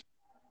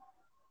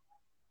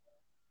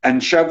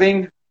 and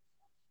shoving,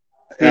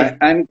 Hmm.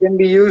 and can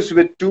be used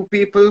with two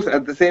people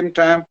at the same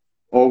time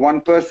or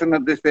one person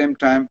at the same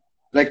time.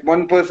 Like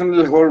one person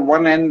will hold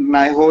one end and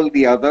I hold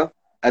the other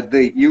at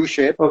the U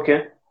shape,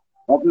 Okay.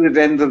 opposite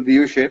ends of the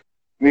U shape.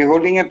 We're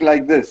holding it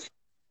like this,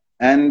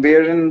 and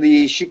we're in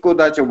the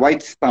Shikodacha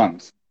white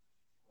stance.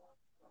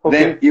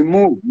 Then Okay. you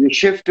move, you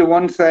shift to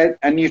one side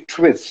and you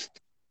twist.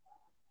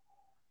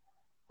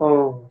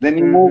 Oh. Then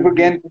you Hmm. move Hmm. Hmm.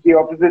 again to the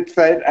opposite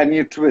side and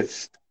you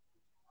twist.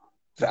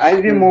 So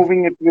as you're Hmm.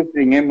 moving and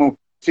twisting, you move.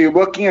 So you're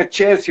working your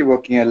chest, you're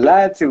working your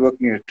lats, you're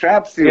working your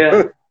traps, you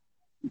Yeah.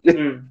 just,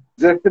 Hmm.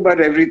 just about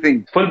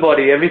everything. Full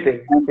body.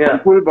 Everything. And Yeah.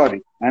 full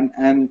body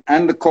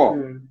and the core.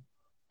 Hmm.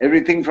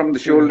 Everything from the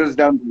Hmm. shoulders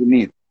down to the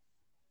knees.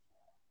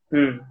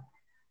 Hmm.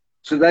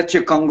 So that's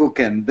your Kongo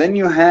Ken. Then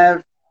you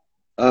have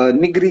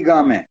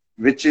Nigrigame,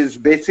 which is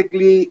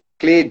basically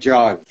clay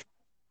jars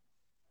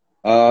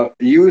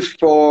used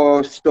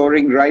for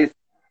storing rice,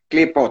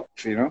 clay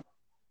pots,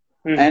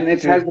 Hmm. and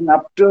it has Hmm. an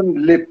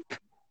upturned lip.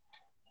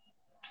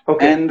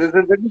 Okay. And there's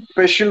a very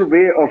special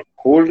way of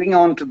holding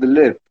on to the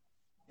lip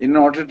in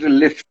order to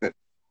lift it.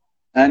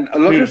 And a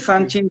lot of Hmm. Hmm.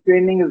 sanchin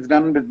training is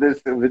done with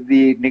this, with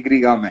the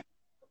Nigrigame.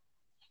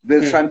 The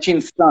Hmm.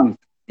 sanchin stance,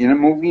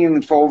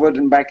 moving forward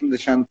and back in the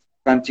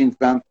sanchin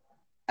stance,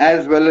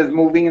 as well as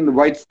moving in the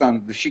white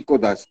stance, the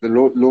shikodas, the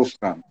low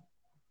stance.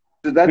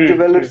 So that Hmm.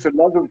 develops Hmm. a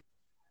lot of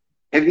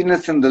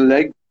heaviness in the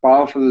leg,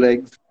 powerful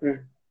legs, Hmm.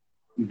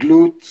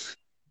 glutes,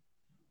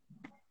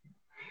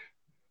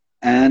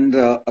 and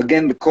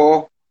again the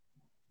core,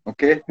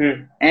 okay,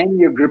 Hmm. and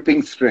your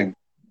gripping strength.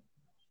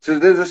 So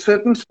there's a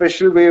certain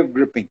special way of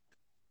gripping.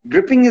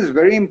 Gripping is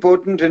very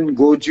important in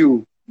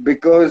Goju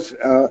because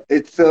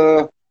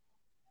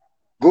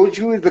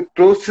Goju is a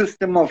close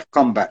system of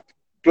combat,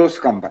 close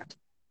combat.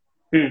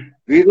 Hmm.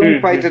 We don't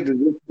Hmm. fight Hmm. at a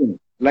distance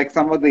like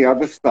some of the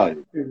other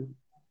styles. Hmm.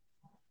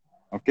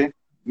 Okay,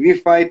 we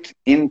fight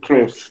in Hmm.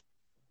 close.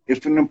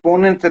 If an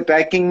opponent's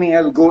attacking me,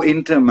 I'll go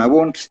into him. I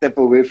won't step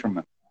away from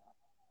him.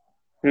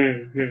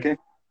 Hmm. Hmm. Okay,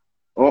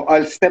 or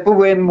I'll step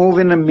away and move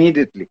in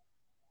immediately.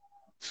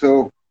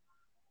 So,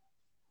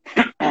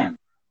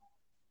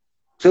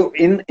 so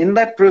in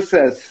that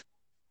process,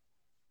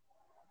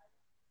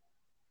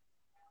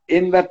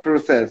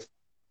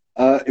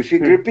 if you're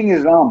Hmm. gripping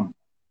his arm,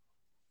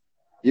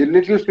 your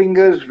little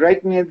fingers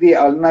right near the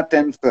ulna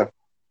tensor,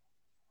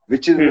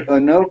 which is Hmm. a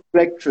nerve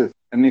plexus,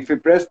 and if you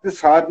press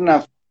this hard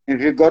enough,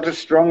 if you've got a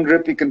strong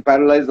grip, you can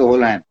paralyze the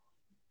whole hand.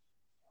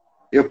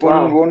 Your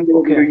opponent Wow. won't be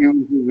able to Okay.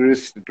 use his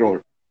wrist at all.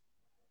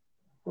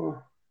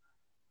 Oh.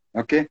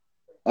 Okay.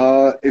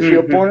 If Hmm.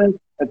 your Hmm. opponent's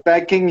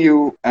attacking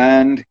you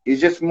and you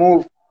just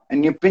move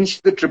and you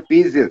pinch the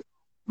trapezius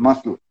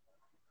muscle,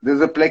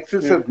 there's a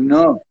plexus Hmm. of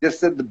nerve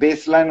just at the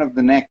baseline of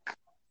the neck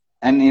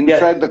and Yes.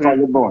 inside the Hmm.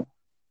 collarbone.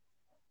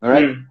 All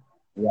right. Hmm.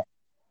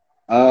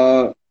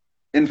 Yeah.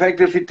 In fact,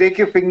 if you take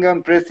your finger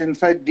and press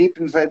inside, deep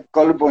inside the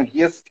collarbone,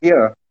 just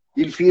here,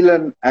 you'll feel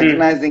an Hmm.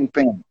 agonizing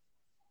pain.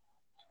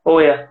 Oh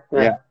yeah.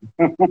 Yeah.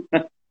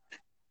 Yeah.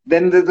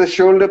 Then there's the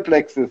shoulder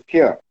plexus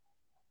here.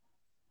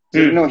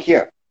 Hmm.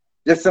 Here,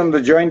 just on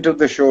the joint of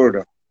the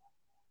shoulder.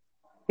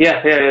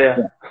 Yeah. Yeah. Yeah.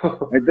 Yeah.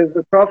 Yeah. There's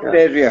the soft Yeah.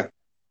 area.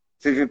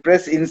 So if you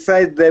press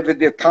inside there with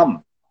your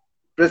thumb,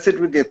 press it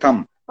with your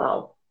thumb.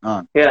 Wow.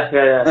 On. Yeah.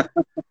 Yeah. Yeah.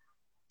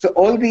 So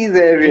all these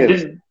It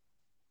areas.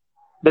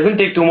 doesn't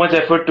take too much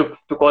effort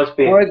to cause No,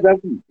 pain. it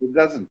doesn't. It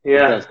doesn't. It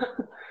Yeah. does.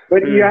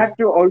 But you Hmm. have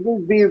to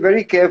always be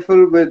very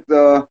careful with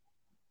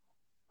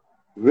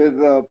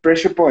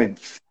pressure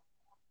points.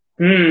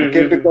 Hmm.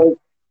 Okay, Hmm. Hmm. because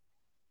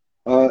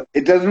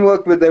it doesn't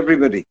work with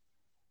everybody.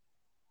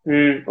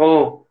 Hmm.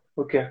 Oh.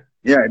 Okay.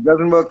 Yeah, it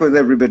doesn't work with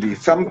everybody.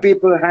 Some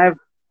people have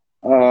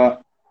uh,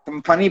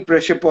 some funny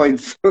pressure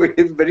points, so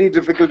it's very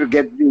difficult to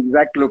get the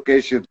exact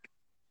location.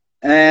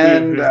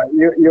 and Mm-hmm.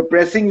 you're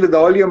pressing with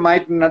all your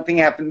might and nothing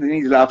happens, and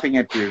he's laughing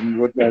at you. And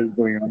what the hell is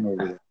going on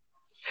over there?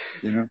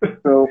 You know.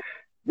 So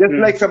just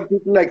like Mm. some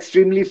people are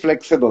extremely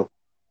flexible,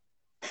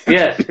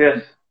 Yes,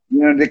 yes.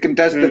 they can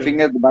touch the Mm.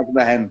 finger at the back of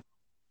the hand.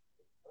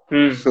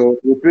 Mm. So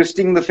you're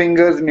twisting the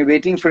fingers and you're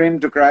waiting for him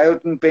to cry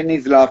out in pain.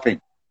 He's laughing.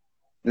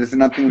 There's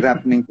nothing's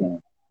happening to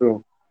him.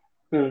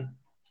 Mm.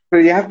 So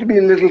you have to be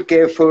a little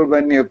careful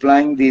when you're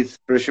applying these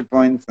pressure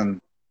points, and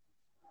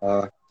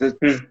it's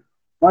Mm.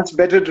 much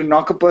better to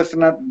knock a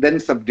person out than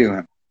subdue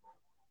him.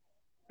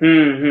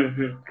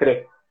 Mm-hmm.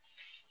 Correct.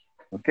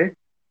 Okay.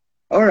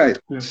 All right.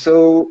 Mm.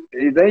 So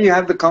there you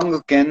have the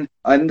Kongo Ken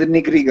and the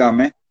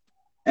Nigrigame,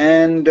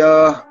 and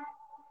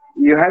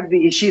you have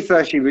the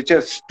Ishisashi, which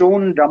are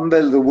stone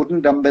dumbbells, the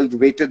wooden dumbbells,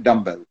 weighted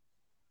dumbbells.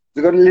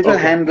 They've got a little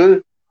Okay.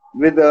 handle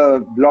with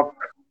a block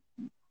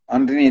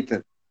underneath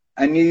it,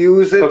 and you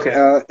use it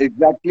Okay.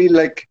 exactly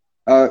like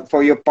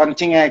for your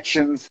punching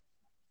actions.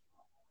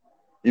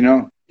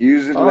 You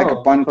use it like a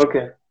Oh, punch.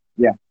 okay.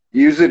 Yeah.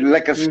 You use it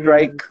like a Mm-hmm.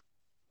 strike.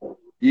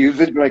 You use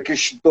it like a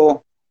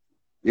shito.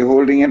 You're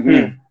holding it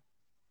new.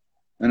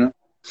 Mm.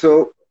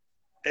 So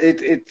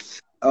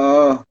it's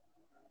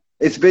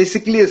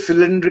basically a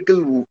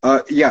cylindrical.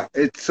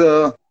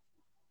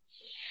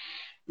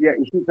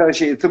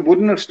 Ishisashi. It's a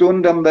wooden or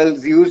stone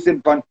dumbbells used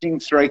in punching,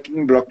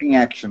 striking, blocking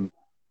action,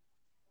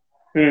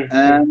 Mm.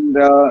 and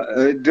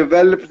it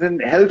develops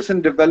and helps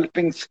in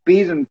developing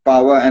speed and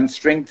power and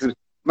strength,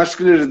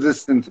 muscular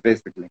resistance,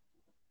 basically.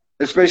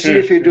 Especially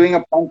if you're Mm. doing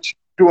a punch,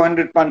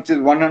 200 punches,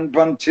 100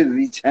 punches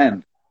each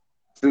hand.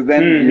 So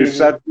then you Mm.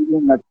 start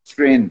feeling that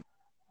strain,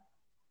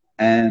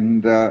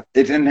 and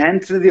it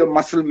enhances your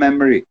muscle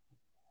memory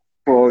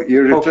for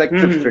your Okay.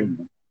 reflexive Mm.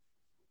 training.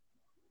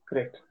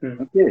 Correct.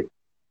 Mm. Okay.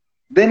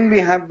 Then we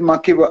have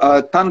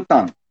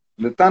tantan.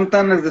 The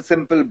tantan is a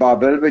simple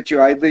barbell which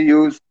you either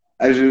use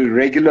as a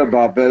regular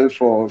barbell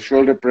for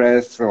shoulder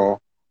press or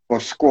for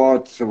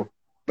squats,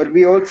 but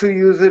we also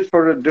use it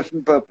for a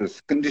different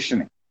purpose,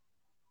 conditioning.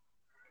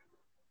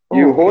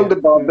 You Oh, hold okay. the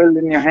Mm. barbell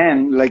in your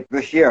hand like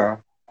here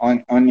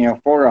on your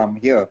forearm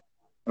here,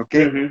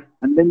 okay? Mm-hmm.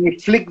 And then you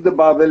flick the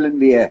barbell in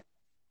the air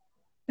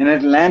and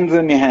it lands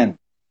on your hand.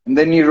 And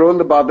then you roll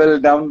the barbell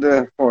down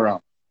the forearm.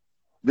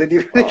 Then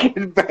you flick Wow.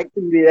 it back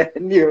in the air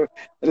and it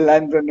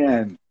lands on your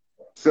hand.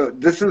 So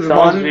this is Sounds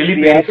one. really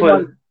The other painful.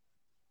 one.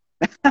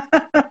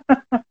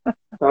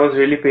 Sounds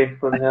really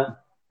painful. Yeah.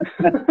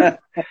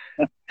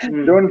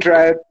 Mm. Don't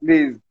try it,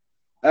 please.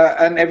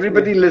 And Yeah.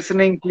 everybody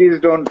listening, please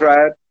don't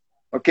try it.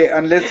 Okay,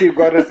 unless you've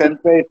got a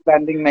sensei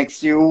standing next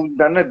to you who's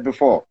done it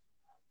before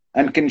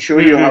and can show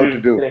you how to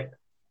Mm-hmm. do. Correct.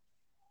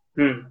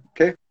 Mm.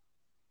 Okay.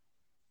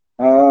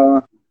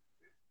 Uh,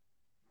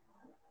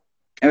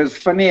 it was a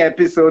funny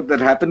episode that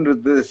happened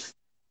with this.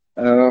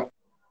 Uh,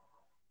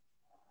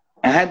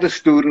 I had a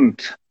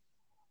student.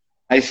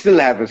 I still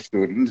have a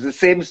student. It's the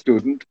same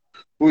student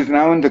who's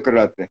now in the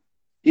karate.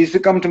 He used to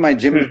come to my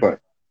gym Mm.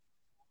 first,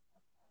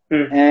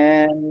 Mm.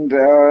 and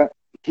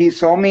he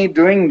saw me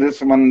doing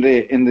this one day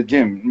in the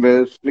gym,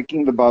 where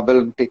flicking the barbell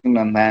and taking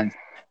on the hands,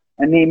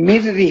 and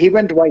he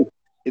went white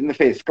in the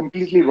face,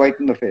 completely white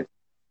in the face.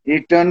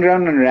 He turned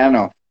around and ran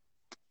off.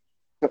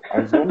 So I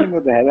was wondering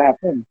what the hell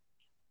happened.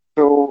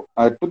 So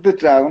I put it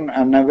down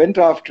and I went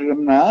after him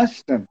and I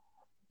asked him.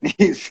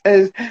 He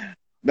says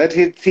that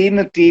he'd seen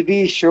a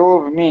TV show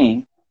of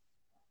me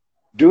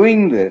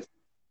doing this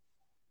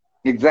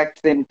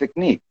exact same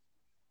technique.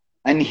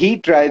 And he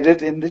tried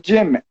it in the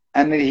gym.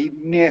 And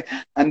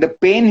and the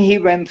pain he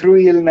went through,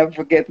 he'll never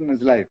forget in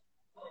his life.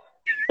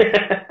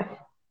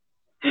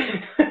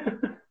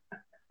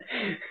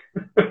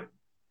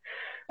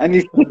 And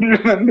he still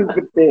remembers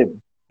the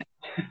pain.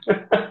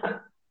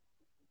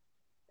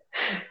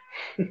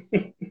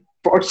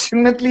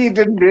 Fortunately, he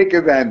didn't break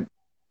his hand.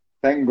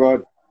 Thank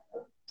God.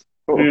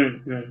 So,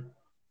 Mm-hmm.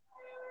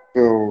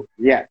 so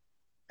yeah,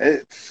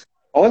 it's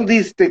all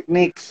these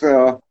techniques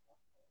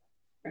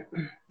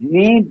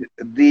need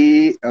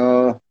the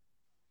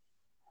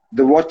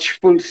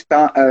watchful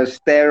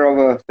stare of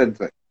a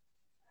sensei.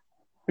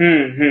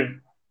 Mm-hmm.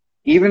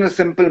 Even a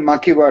simple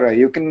makiwara,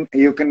 you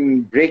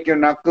can break your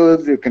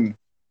knuckles, you can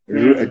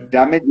Mm.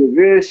 damage your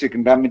wrist, you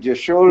can damage your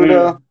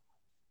shoulder.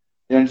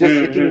 Mm. Just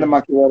hitting the Mm-hmm.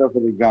 makiwara,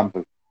 for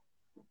example.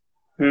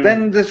 Mm.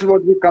 Then this is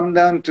what we come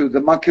down to, the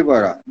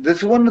makiwara. This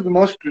is one of the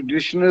most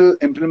traditional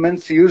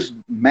implements used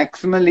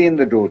maximally in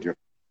the dojo.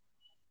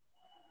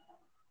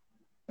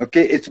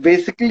 Okay, it's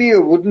basically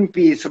a wooden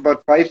piece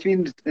about 5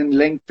 feet in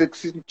length,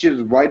 6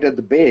 inches wide at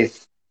the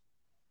base,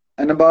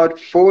 and about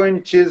 4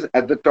 inches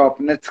at the top,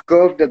 and it's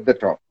curved at the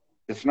top.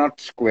 It's not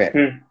square.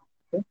 Mm.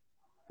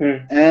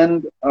 Mm.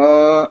 And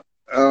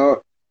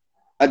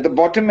at the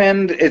bottom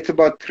end, it's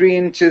about 3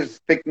 inches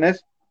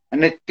thickness,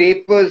 and it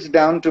tapers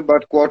down to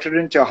about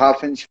quarter-inch or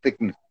half-inch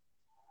thickness.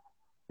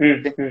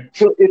 Okay? Mm.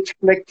 So it's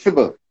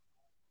flexible.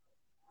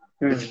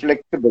 It's Mm.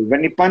 flexible.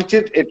 When you punch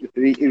it, it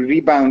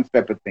rebounds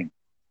type of thing.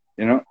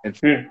 It's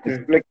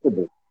Mm.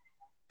 flexible.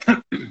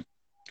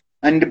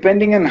 And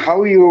depending on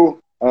how you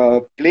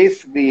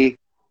place the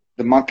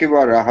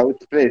makiwara, how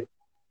it's placed,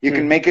 You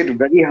can make it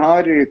very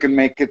hard, or you can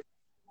make it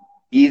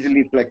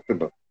easily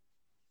flexible.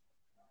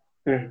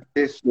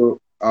 Okay, so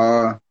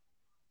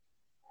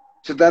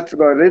that's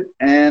about it.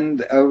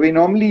 And we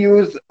normally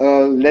use a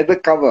leather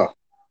cover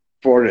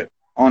for it,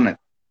 on it.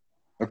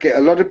 Okay,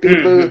 a lot of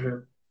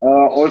people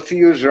also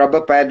use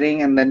rubber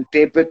padding and then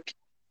tape it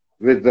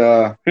with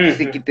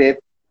sticky tape.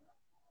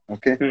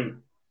 Okay,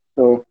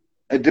 so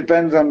it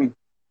depends on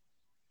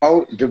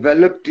how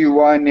developed you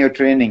are in your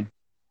training.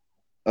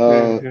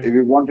 If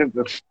you want it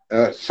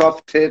a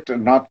soft hit or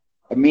not,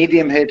 a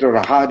medium hit or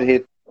a hard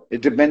hit,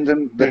 it depends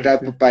on the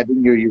type of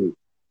padding you use.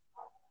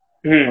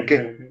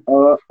 Okay,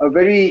 a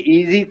very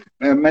easy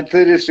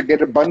method is to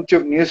get a bunch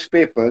of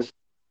newspapers.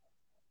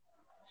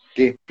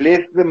 Okay,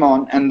 place them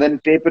on and then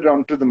tape it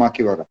onto the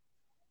makiwara.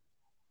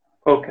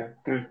 Okay.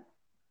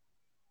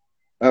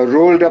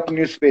 Rolled up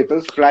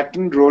newspapers,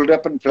 flattened, rolled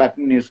up and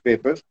flattened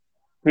newspapers.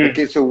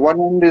 Okay, so one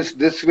end is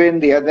this way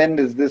and the other end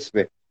is this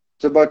way.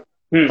 So about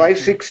 5,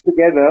 6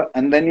 together,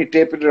 and then you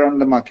tape it around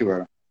the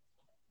makiwara.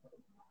 Okay.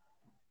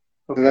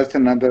 So that's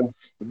another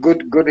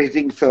good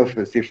hitting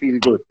surface. You feel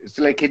good. It's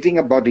like hitting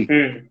a body,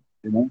 you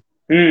know,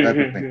 type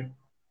of thing.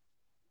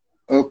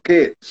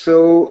 Okay,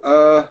 so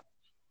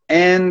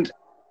and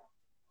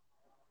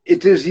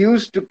it is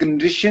used to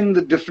condition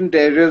the different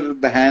areas of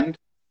the hand.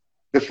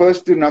 The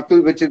first 2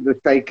 knuckles, which is the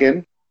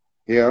seiken,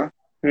 here,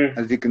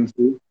 as you can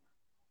see.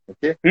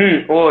 Okay.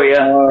 Oh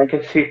yeah, I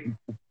can see.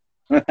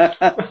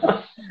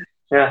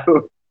 Yeah.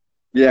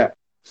 Yeah.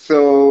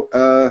 So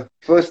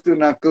first 2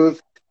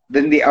 knuckles,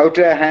 then the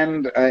outer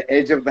hand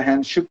edge of the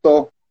hand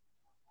shuto,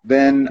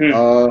 then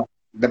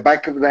the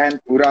back of the hand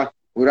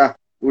uraken,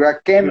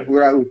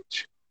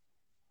 urauch.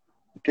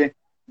 Okay.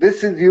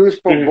 This is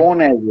used for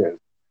bone areas.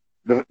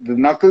 The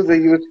knuckles are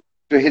used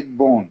to hit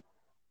bone.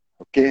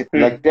 Okay,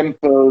 like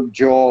temple,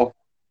 jaw. All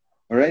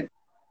right.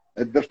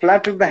 The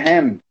flat of the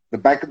hand, the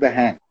back of the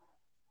hand.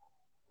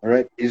 All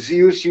right, is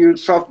used to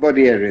use soft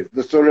body areas,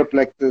 the solar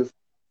plexus,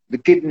 the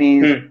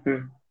kidneys.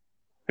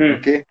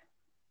 Okay,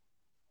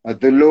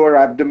 the lower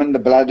abdomen, the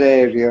bladder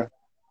area,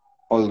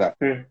 all that.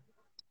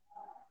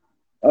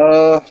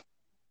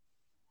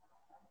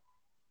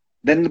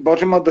 Then the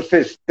bottom of the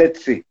fist,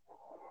 tetsi,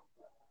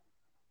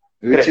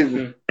 which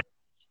is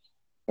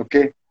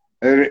okay,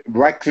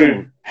 wax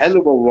a hell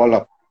of a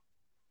wallop,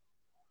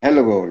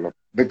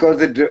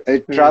 because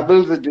it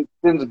travels a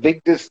distance,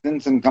 big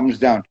distance, and comes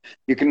down.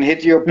 You can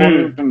hit your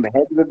opponent on the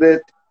head with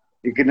it.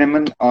 You can hit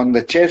him on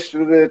the chest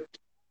with it.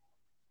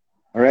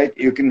 All right,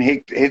 you can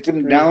hit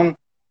him down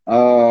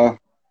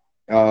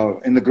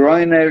in the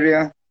groin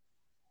area,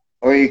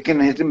 or you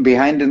can hit him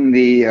behind in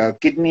the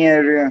kidney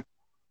area.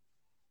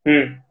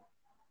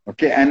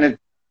 Okay, and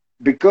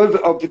because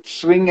of its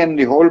swing and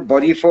the whole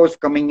body force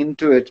coming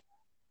into it,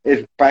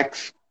 it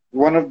packs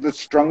one of the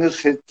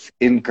strongest hits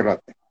in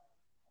karate.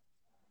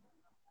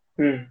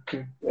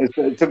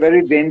 It's a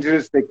very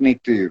dangerous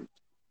technique to use.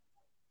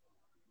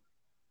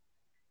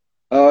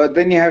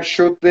 Then you have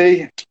shote,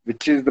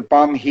 which is the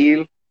palm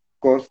heel, of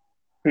course,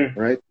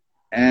 right?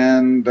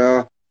 And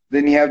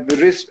then you have the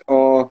wrist,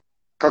 or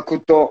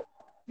kakuto,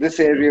 this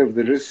area of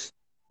the wrist.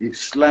 You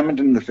slam it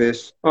in the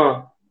face.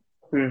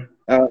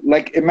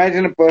 Like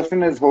imagine a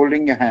person is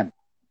holding your hand.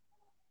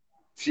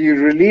 So you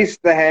release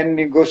the hand and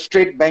you go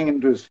straight bang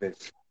into his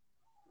face.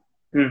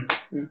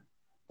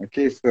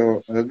 Okay,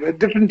 so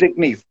different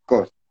techniques, of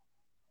course.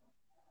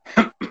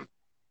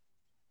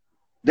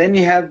 Then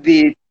you have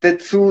the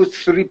tetsu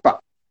suripa.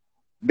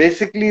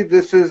 Basically,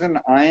 this is an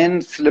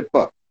iron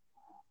slipper.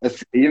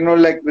 You know,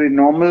 like the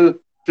normal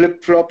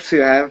flip-flops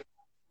you have.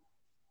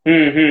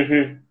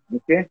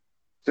 Okay,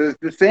 so it's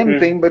the same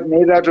thing, but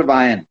made out of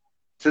iron.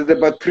 So it's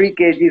about 3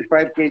 kgs,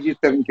 5 kgs,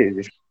 7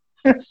 kgs.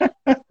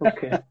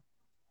 Okay.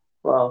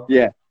 Wow.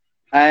 Yeah,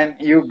 and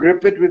you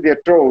grip it with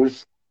your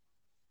toes.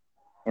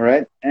 All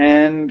right,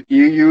 and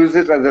you use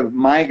it as a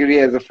maigiri,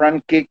 as a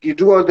front kick. You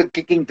do all the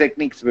kicking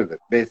techniques with it,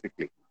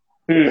 basically.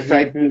 A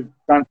side kick,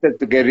 sunset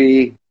to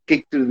geri,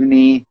 kick to the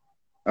knee,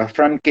 a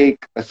front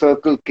kick, a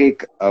circle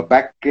kick, a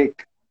back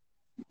kick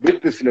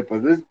with the slipper.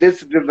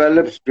 This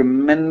develops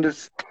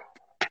tremendous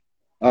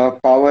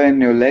power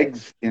in your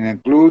legs, in your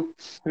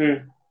glutes,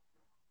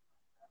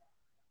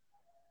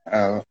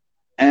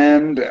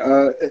 and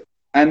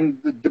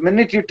the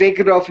minute you take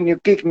it off and you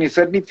kick, and you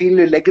suddenly feel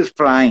your leg is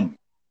flying.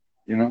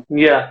 You know?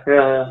 Yeah,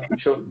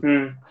 sure.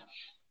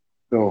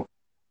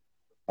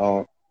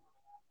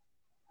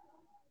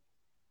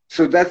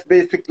 So that's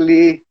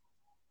basically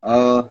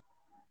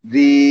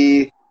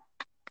the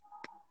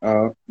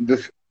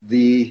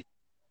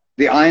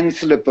iron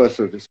slipper,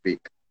 so to speak.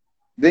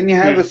 Then you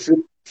have a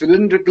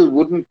cylindrical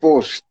wooden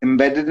post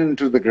embedded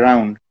into the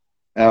ground.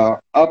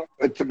 Up,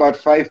 it's about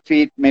 5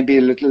 feet, maybe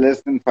a little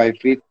less than 5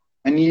 feet,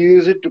 and you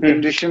use it to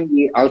condition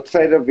the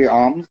outside of your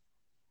arms,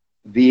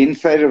 the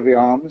inside of your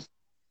arms.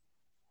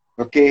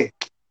 Okay,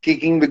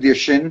 kicking with your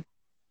shin.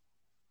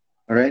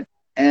 All right,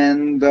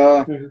 and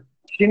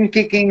shin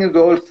kicking is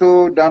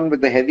also done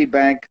with the heavy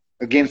bag,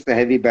 against the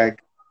heavy bag.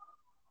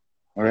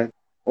 All right,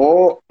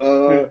 or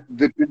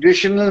the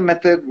traditional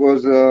method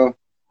was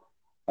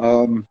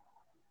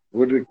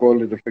what do we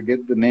call it? I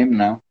forget the name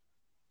now.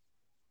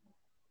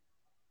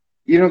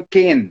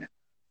 Cane,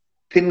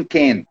 thin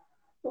cane.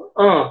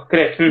 Oh,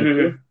 correct.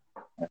 Okay?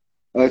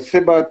 It's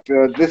about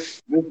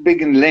this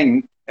big in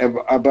length,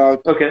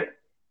 about Okay.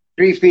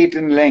 3 feet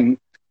in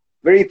length,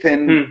 very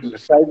thin, Hmm. the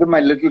size of my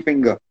little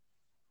finger.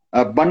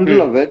 A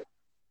bundle Hmm. of it,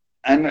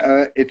 and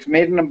it's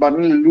made in a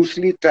bundle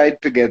loosely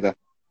tied together,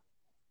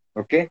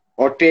 okay,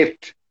 or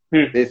taped,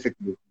 Hmm.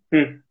 basically.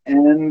 Hmm.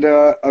 And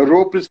a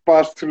rope is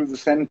passed through the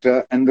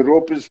center, and the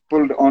rope is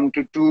pulled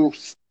onto two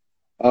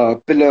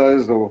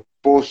pillars or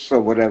posts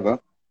or whatever,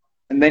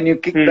 and then you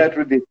kick Hmm. that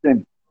with your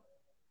shin.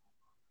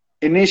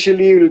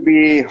 Initially, you'll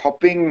be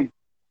hopping,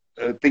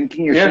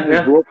 thinking your Yeah. shin is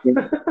Yeah.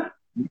 broken.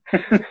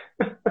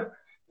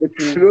 But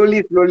Hmm.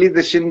 slowly,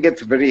 the shin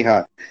gets very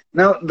hard.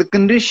 Now, the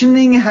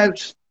conditioning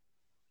has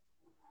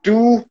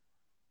two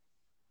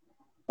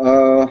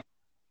uh,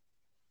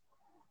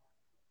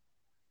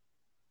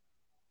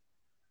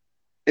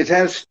 it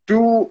has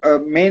two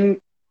main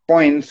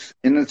points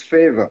in its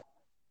favor.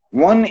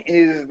 One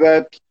is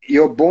that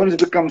your bones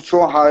become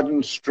so hard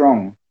and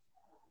strong,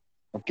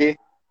 okay,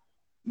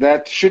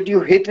 that should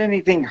you hit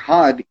anything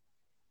hard,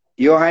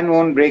 your hand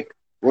won't break.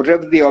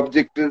 Whatever the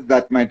object is,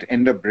 that might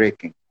end up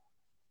breaking,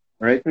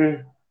 right? Hmm.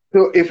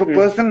 So if a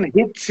Hmm. person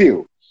hits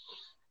you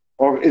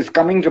or is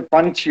coming to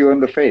punch you in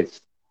the face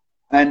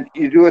and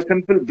you do a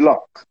simple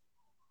block,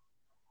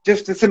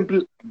 just a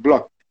simple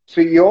block.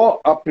 So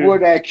your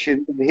upward Hmm.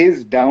 action,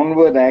 his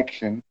downward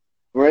action,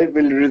 right,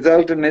 will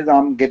result in his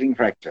arm getting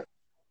fractured.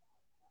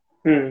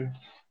 Hmm.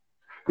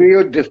 So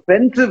your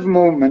defensive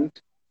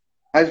movement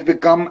has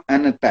become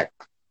an attack.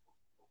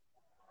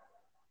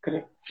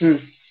 Correct. Hmm.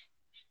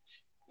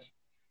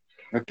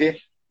 Okay?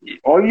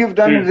 All you've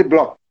done is Hmm. a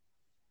block.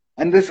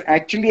 And this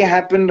actually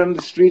happened on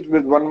the street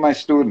with one of my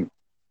students.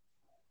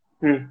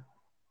 Hmm.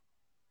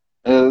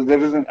 There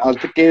was an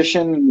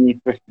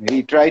altercation.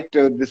 He tried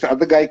to, this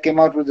other guy came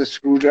out with a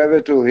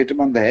screwdriver to hit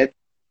him on the head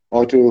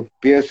or to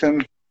pierce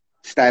him,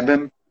 stab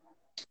him.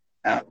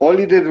 All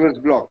he did was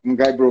block, and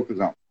the guy broke his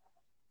arm.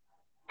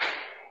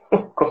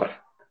 Oh God.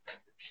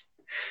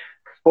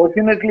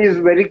 Fortunately, he's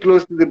very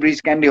close to the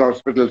Breach Candy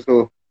Hospital,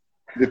 so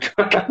the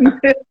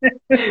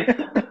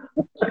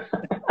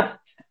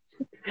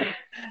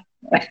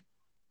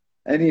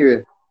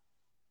anyway.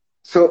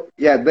 So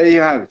yeah, there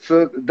you have it.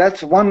 So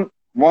that's one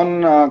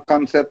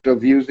concept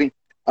of using.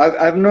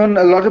 I've known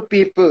a lot of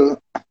people,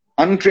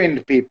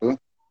 untrained people,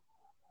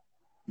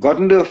 got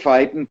into a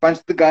fight and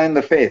punched the guy in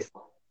the face,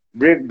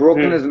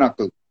 broken his Hmm.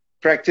 knuckles,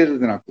 fractured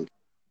his knuckles.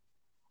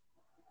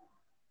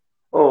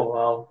 Oh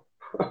wow.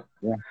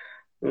 Yeah.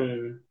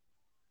 Hmm.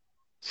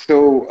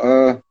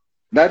 So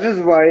that is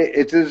why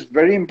it is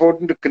very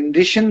important to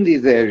condition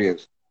these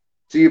areas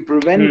so you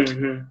prevent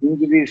Hmm.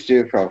 injuries to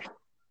yourself.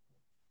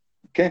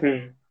 Okay.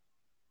 Hmm.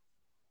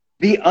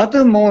 The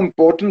other more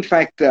important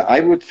factor, I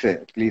would say,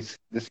 at least,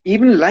 this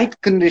even light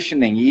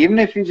conditioning, even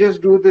if you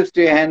just do this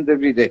to your hands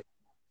every day,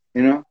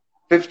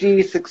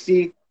 50,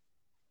 60,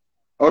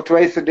 or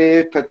twice a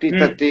day, 30, Hmm.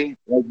 30,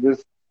 like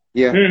this,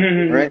 yeah, Hmm.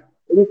 Hmm. right?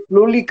 It will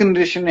slowly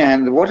condition your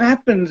hands. What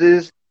happens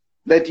is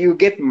that you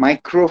get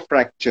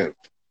microfractures.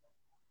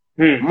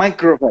 Hmm.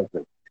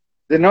 Microfractures.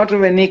 They're not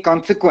of any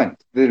consequence.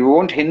 They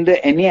won't hinder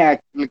any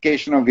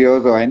application of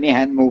yours or any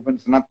hand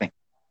movements, nothing.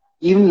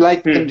 Even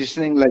light Hmm.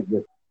 conditioning like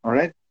this, all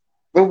right?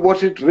 But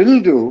what it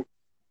will do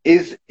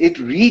is it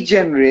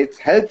regenerates,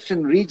 helps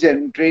in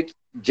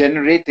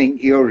generating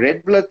your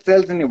red blood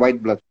cells and your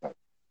white blood cells.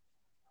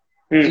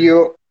 So Hmm.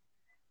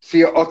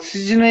 your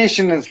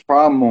oxygenation is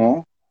far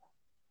more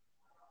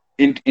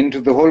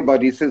into the whole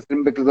body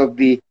system because of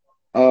the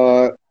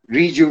uh,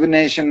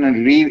 rejuvenation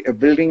and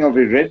rebuilding of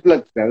your red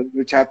blood cells,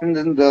 which happens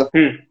in the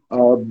Hmm.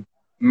 uh,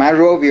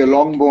 marrow of your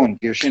long bones,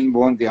 your shin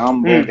bones, your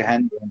arm bones, Hmm. your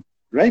hand bones,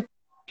 right?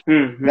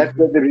 Hmm. That's Hmm.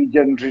 where the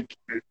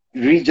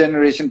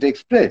regeneration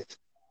takes place.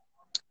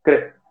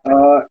 Correct.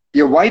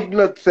 Your white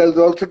blood cells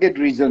also get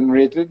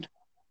regenerated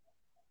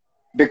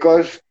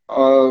because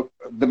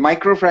the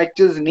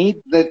microfractures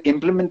need the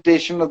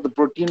implementation of the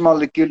protein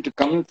molecule to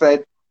come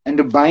inside and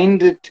to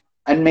bind it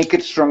and make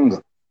it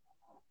stronger,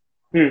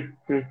 Hmm.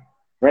 Hmm.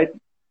 right?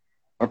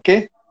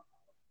 Okay,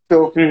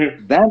 so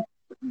Hmm.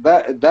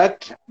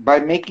 that by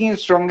making it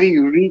stronger,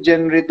 you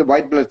regenerate the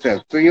white blood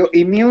cells. So your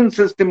immune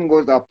system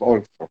goes up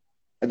also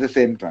at the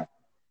same time.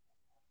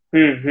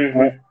 Hmm. Hmm.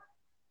 Uh, Hmm.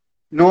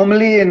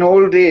 Normally, in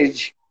old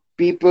age,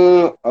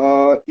 people,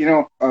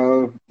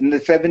 in the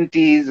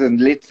 70s and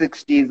late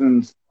 60s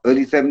and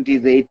early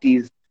 70s,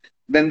 80s,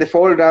 then they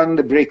fall down,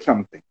 they break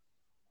something,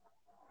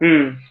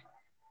 Hmm.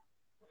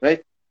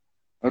 right?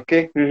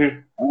 Okay.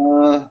 Hmm.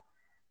 Uh,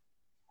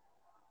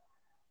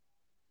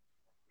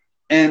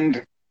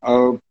 and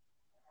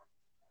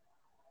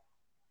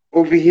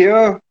over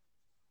here,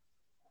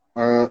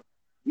 uh,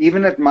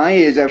 even at my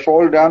age, I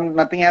fall down,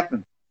 nothing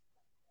happens.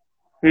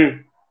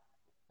 Hmm.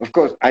 Of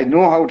course, I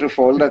know how to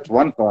fall, that's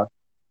one part.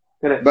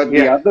 Correct. But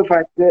the Yeah. other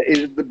factor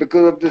is that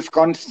because of this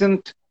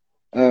constant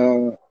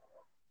uh,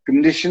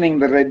 conditioning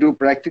that I do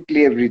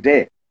practically every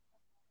day,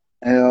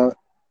 uh,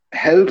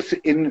 helps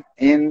in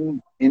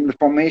the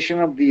formation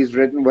of these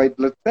red and white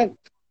blood cells.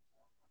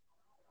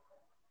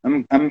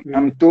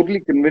 I'm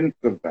totally convinced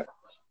of that.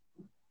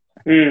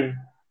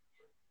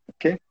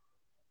 Okay.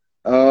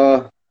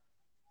 So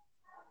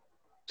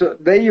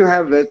there you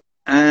have it.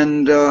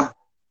 And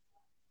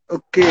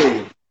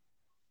okay.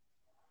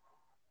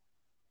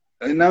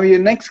 Now your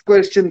next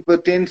question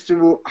pertains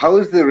to how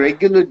is the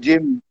regular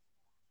gym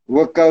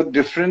workout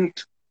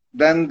different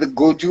than the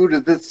Goju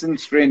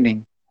resistance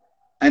training,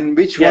 and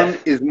which one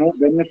Yes. is more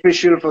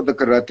beneficial for the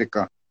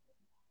karateka?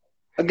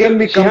 Again, So,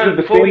 we come to Shihan,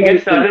 the before we same get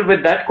thing. started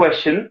with that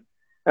question,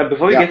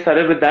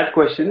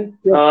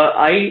 Yeah. Sure.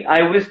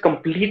 I was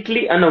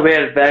completely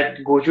unaware that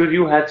Goju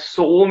Ryu had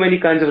so many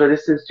kinds of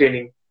resistance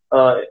training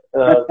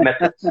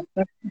methods.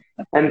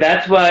 And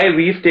that's why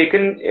we've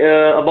taken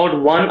about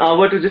 1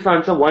 hour to just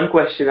answer one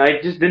question.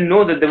 I just didn't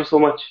know that there was so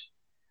much.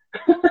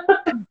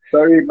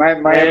 Sorry, my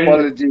And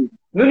apology.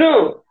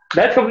 no,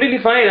 that's completely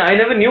fine. I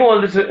never knew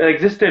all this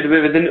existed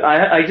within.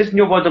 I just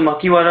knew about the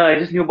Makiwara, I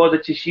just knew about the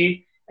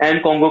Chishi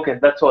and Kongoken.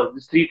 That's all.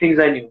 These three things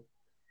I knew.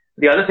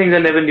 The other things I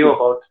never knew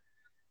about.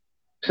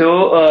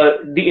 So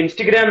the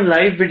Instagram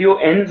live video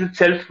ends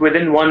itself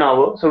within 1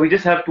 hour. So we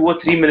just have 2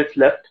 or 3 minutes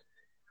left.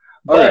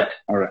 All right.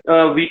 But All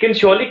right. we can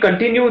surely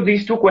continue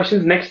these two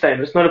questions next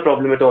time. It's not a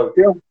problem at all.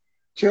 Sure.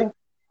 Sure.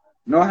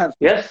 No hassle.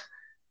 Yes.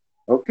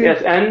 Okay.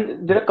 Yes.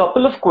 And there are a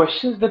couple of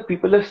questions that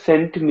people have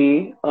sent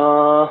me.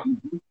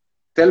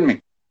 Tell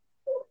me.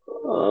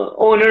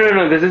 Oh,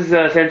 no. This is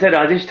Sensei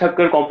Rajesh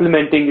Thakkar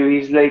complimenting you.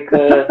 He's like,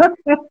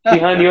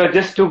 Shihan, you are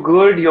just too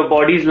good. Your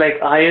body's like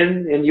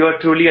iron, and you are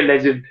truly a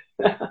legend.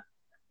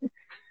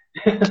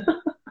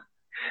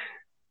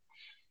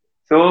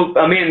 So,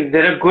 I mean,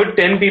 there are good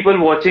 10 people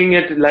watching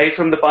it live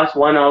from the past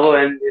 1 hour,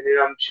 and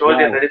I'm sure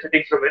they're Wow.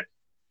 benefiting from it.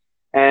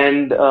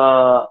 And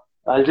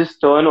I'll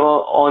just turn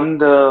on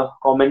the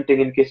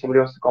commenting in case somebody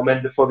wants to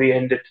comment before we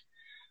end it.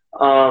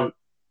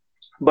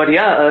 But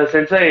yeah,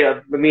 Sensei, I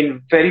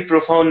mean, very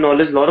profound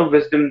knowledge, a lot of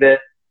wisdom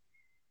there,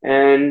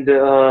 and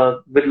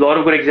with a lot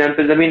of good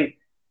examples. I mean,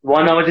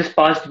 1 hour just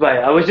passed by.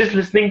 I was just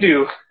listening to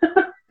you,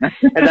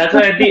 and that's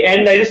why at the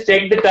end I just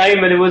checked the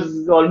time, and it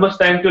was almost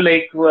time to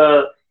like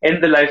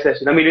end the live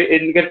session. I mean,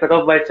 it'll get cut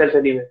off by itself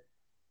anyway.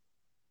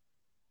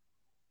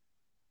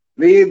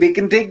 We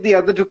can take the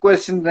other two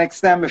questions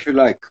next time if you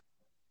like.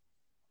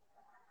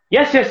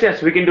 Yes.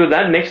 We can do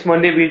that. Next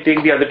Monday we'll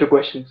take the other two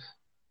questions.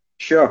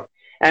 Sure.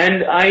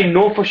 And I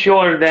know for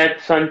sure that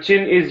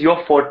Sanchin is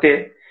your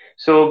forte.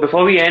 So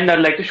before we end, I'd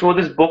like to show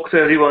this book to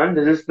everyone.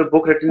 This is the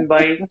book written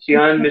by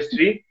Shihan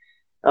Mistry.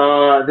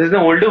 This is the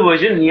older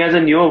version. He has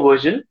a newer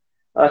version.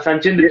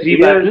 Sanchin, the Three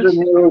Here's Battles.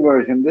 the newer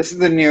version. This is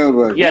the newer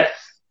version. Yes.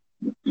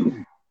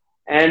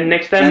 And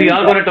next time we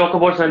are going to talk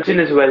about Sanchin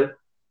as well.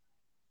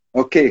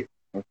 Okay.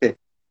 Yes.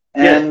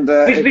 And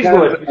Please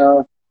go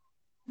ahead.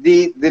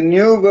 The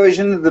new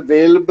version is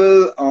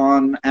available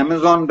on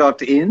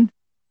Amazon.in,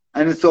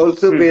 and it's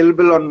also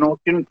available on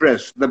Notion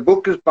Press. The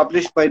book is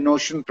published by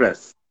Notion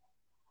Press.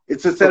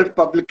 It's a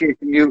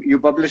self-publication. You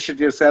publish it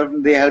yourself,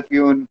 and they help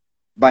you in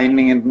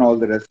binding it and all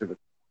the rest of it.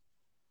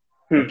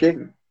 Okay?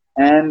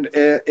 And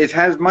it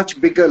has much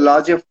bigger,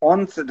 larger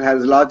fonts. It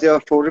has larger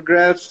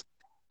photographs.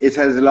 It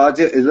has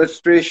larger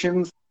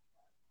illustrations.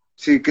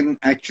 So you can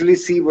actually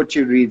see what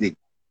you're reading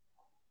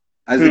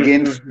as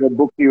against the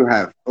book you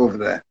have over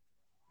there.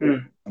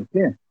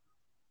 Okay.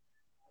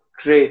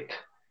 Great.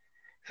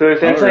 So,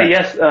 Sensei, right.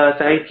 yes,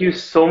 thank you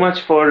so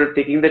much for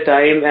taking the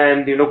time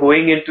and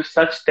going into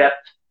such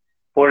depth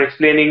for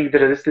explaining the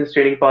resistance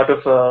training part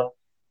of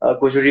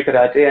Goju Ryu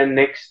Karate. And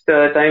next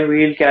time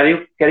we'll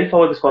carry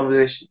forward this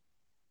conversation.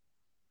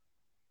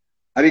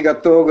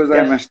 Arigato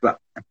gozaimashita.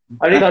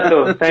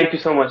 Arigato. Thank you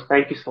so much.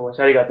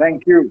 Arigato.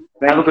 Thank you.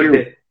 Have a good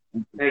day.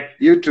 Thank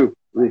you. You too.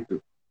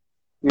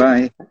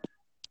 Bye.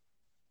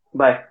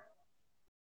 Bye.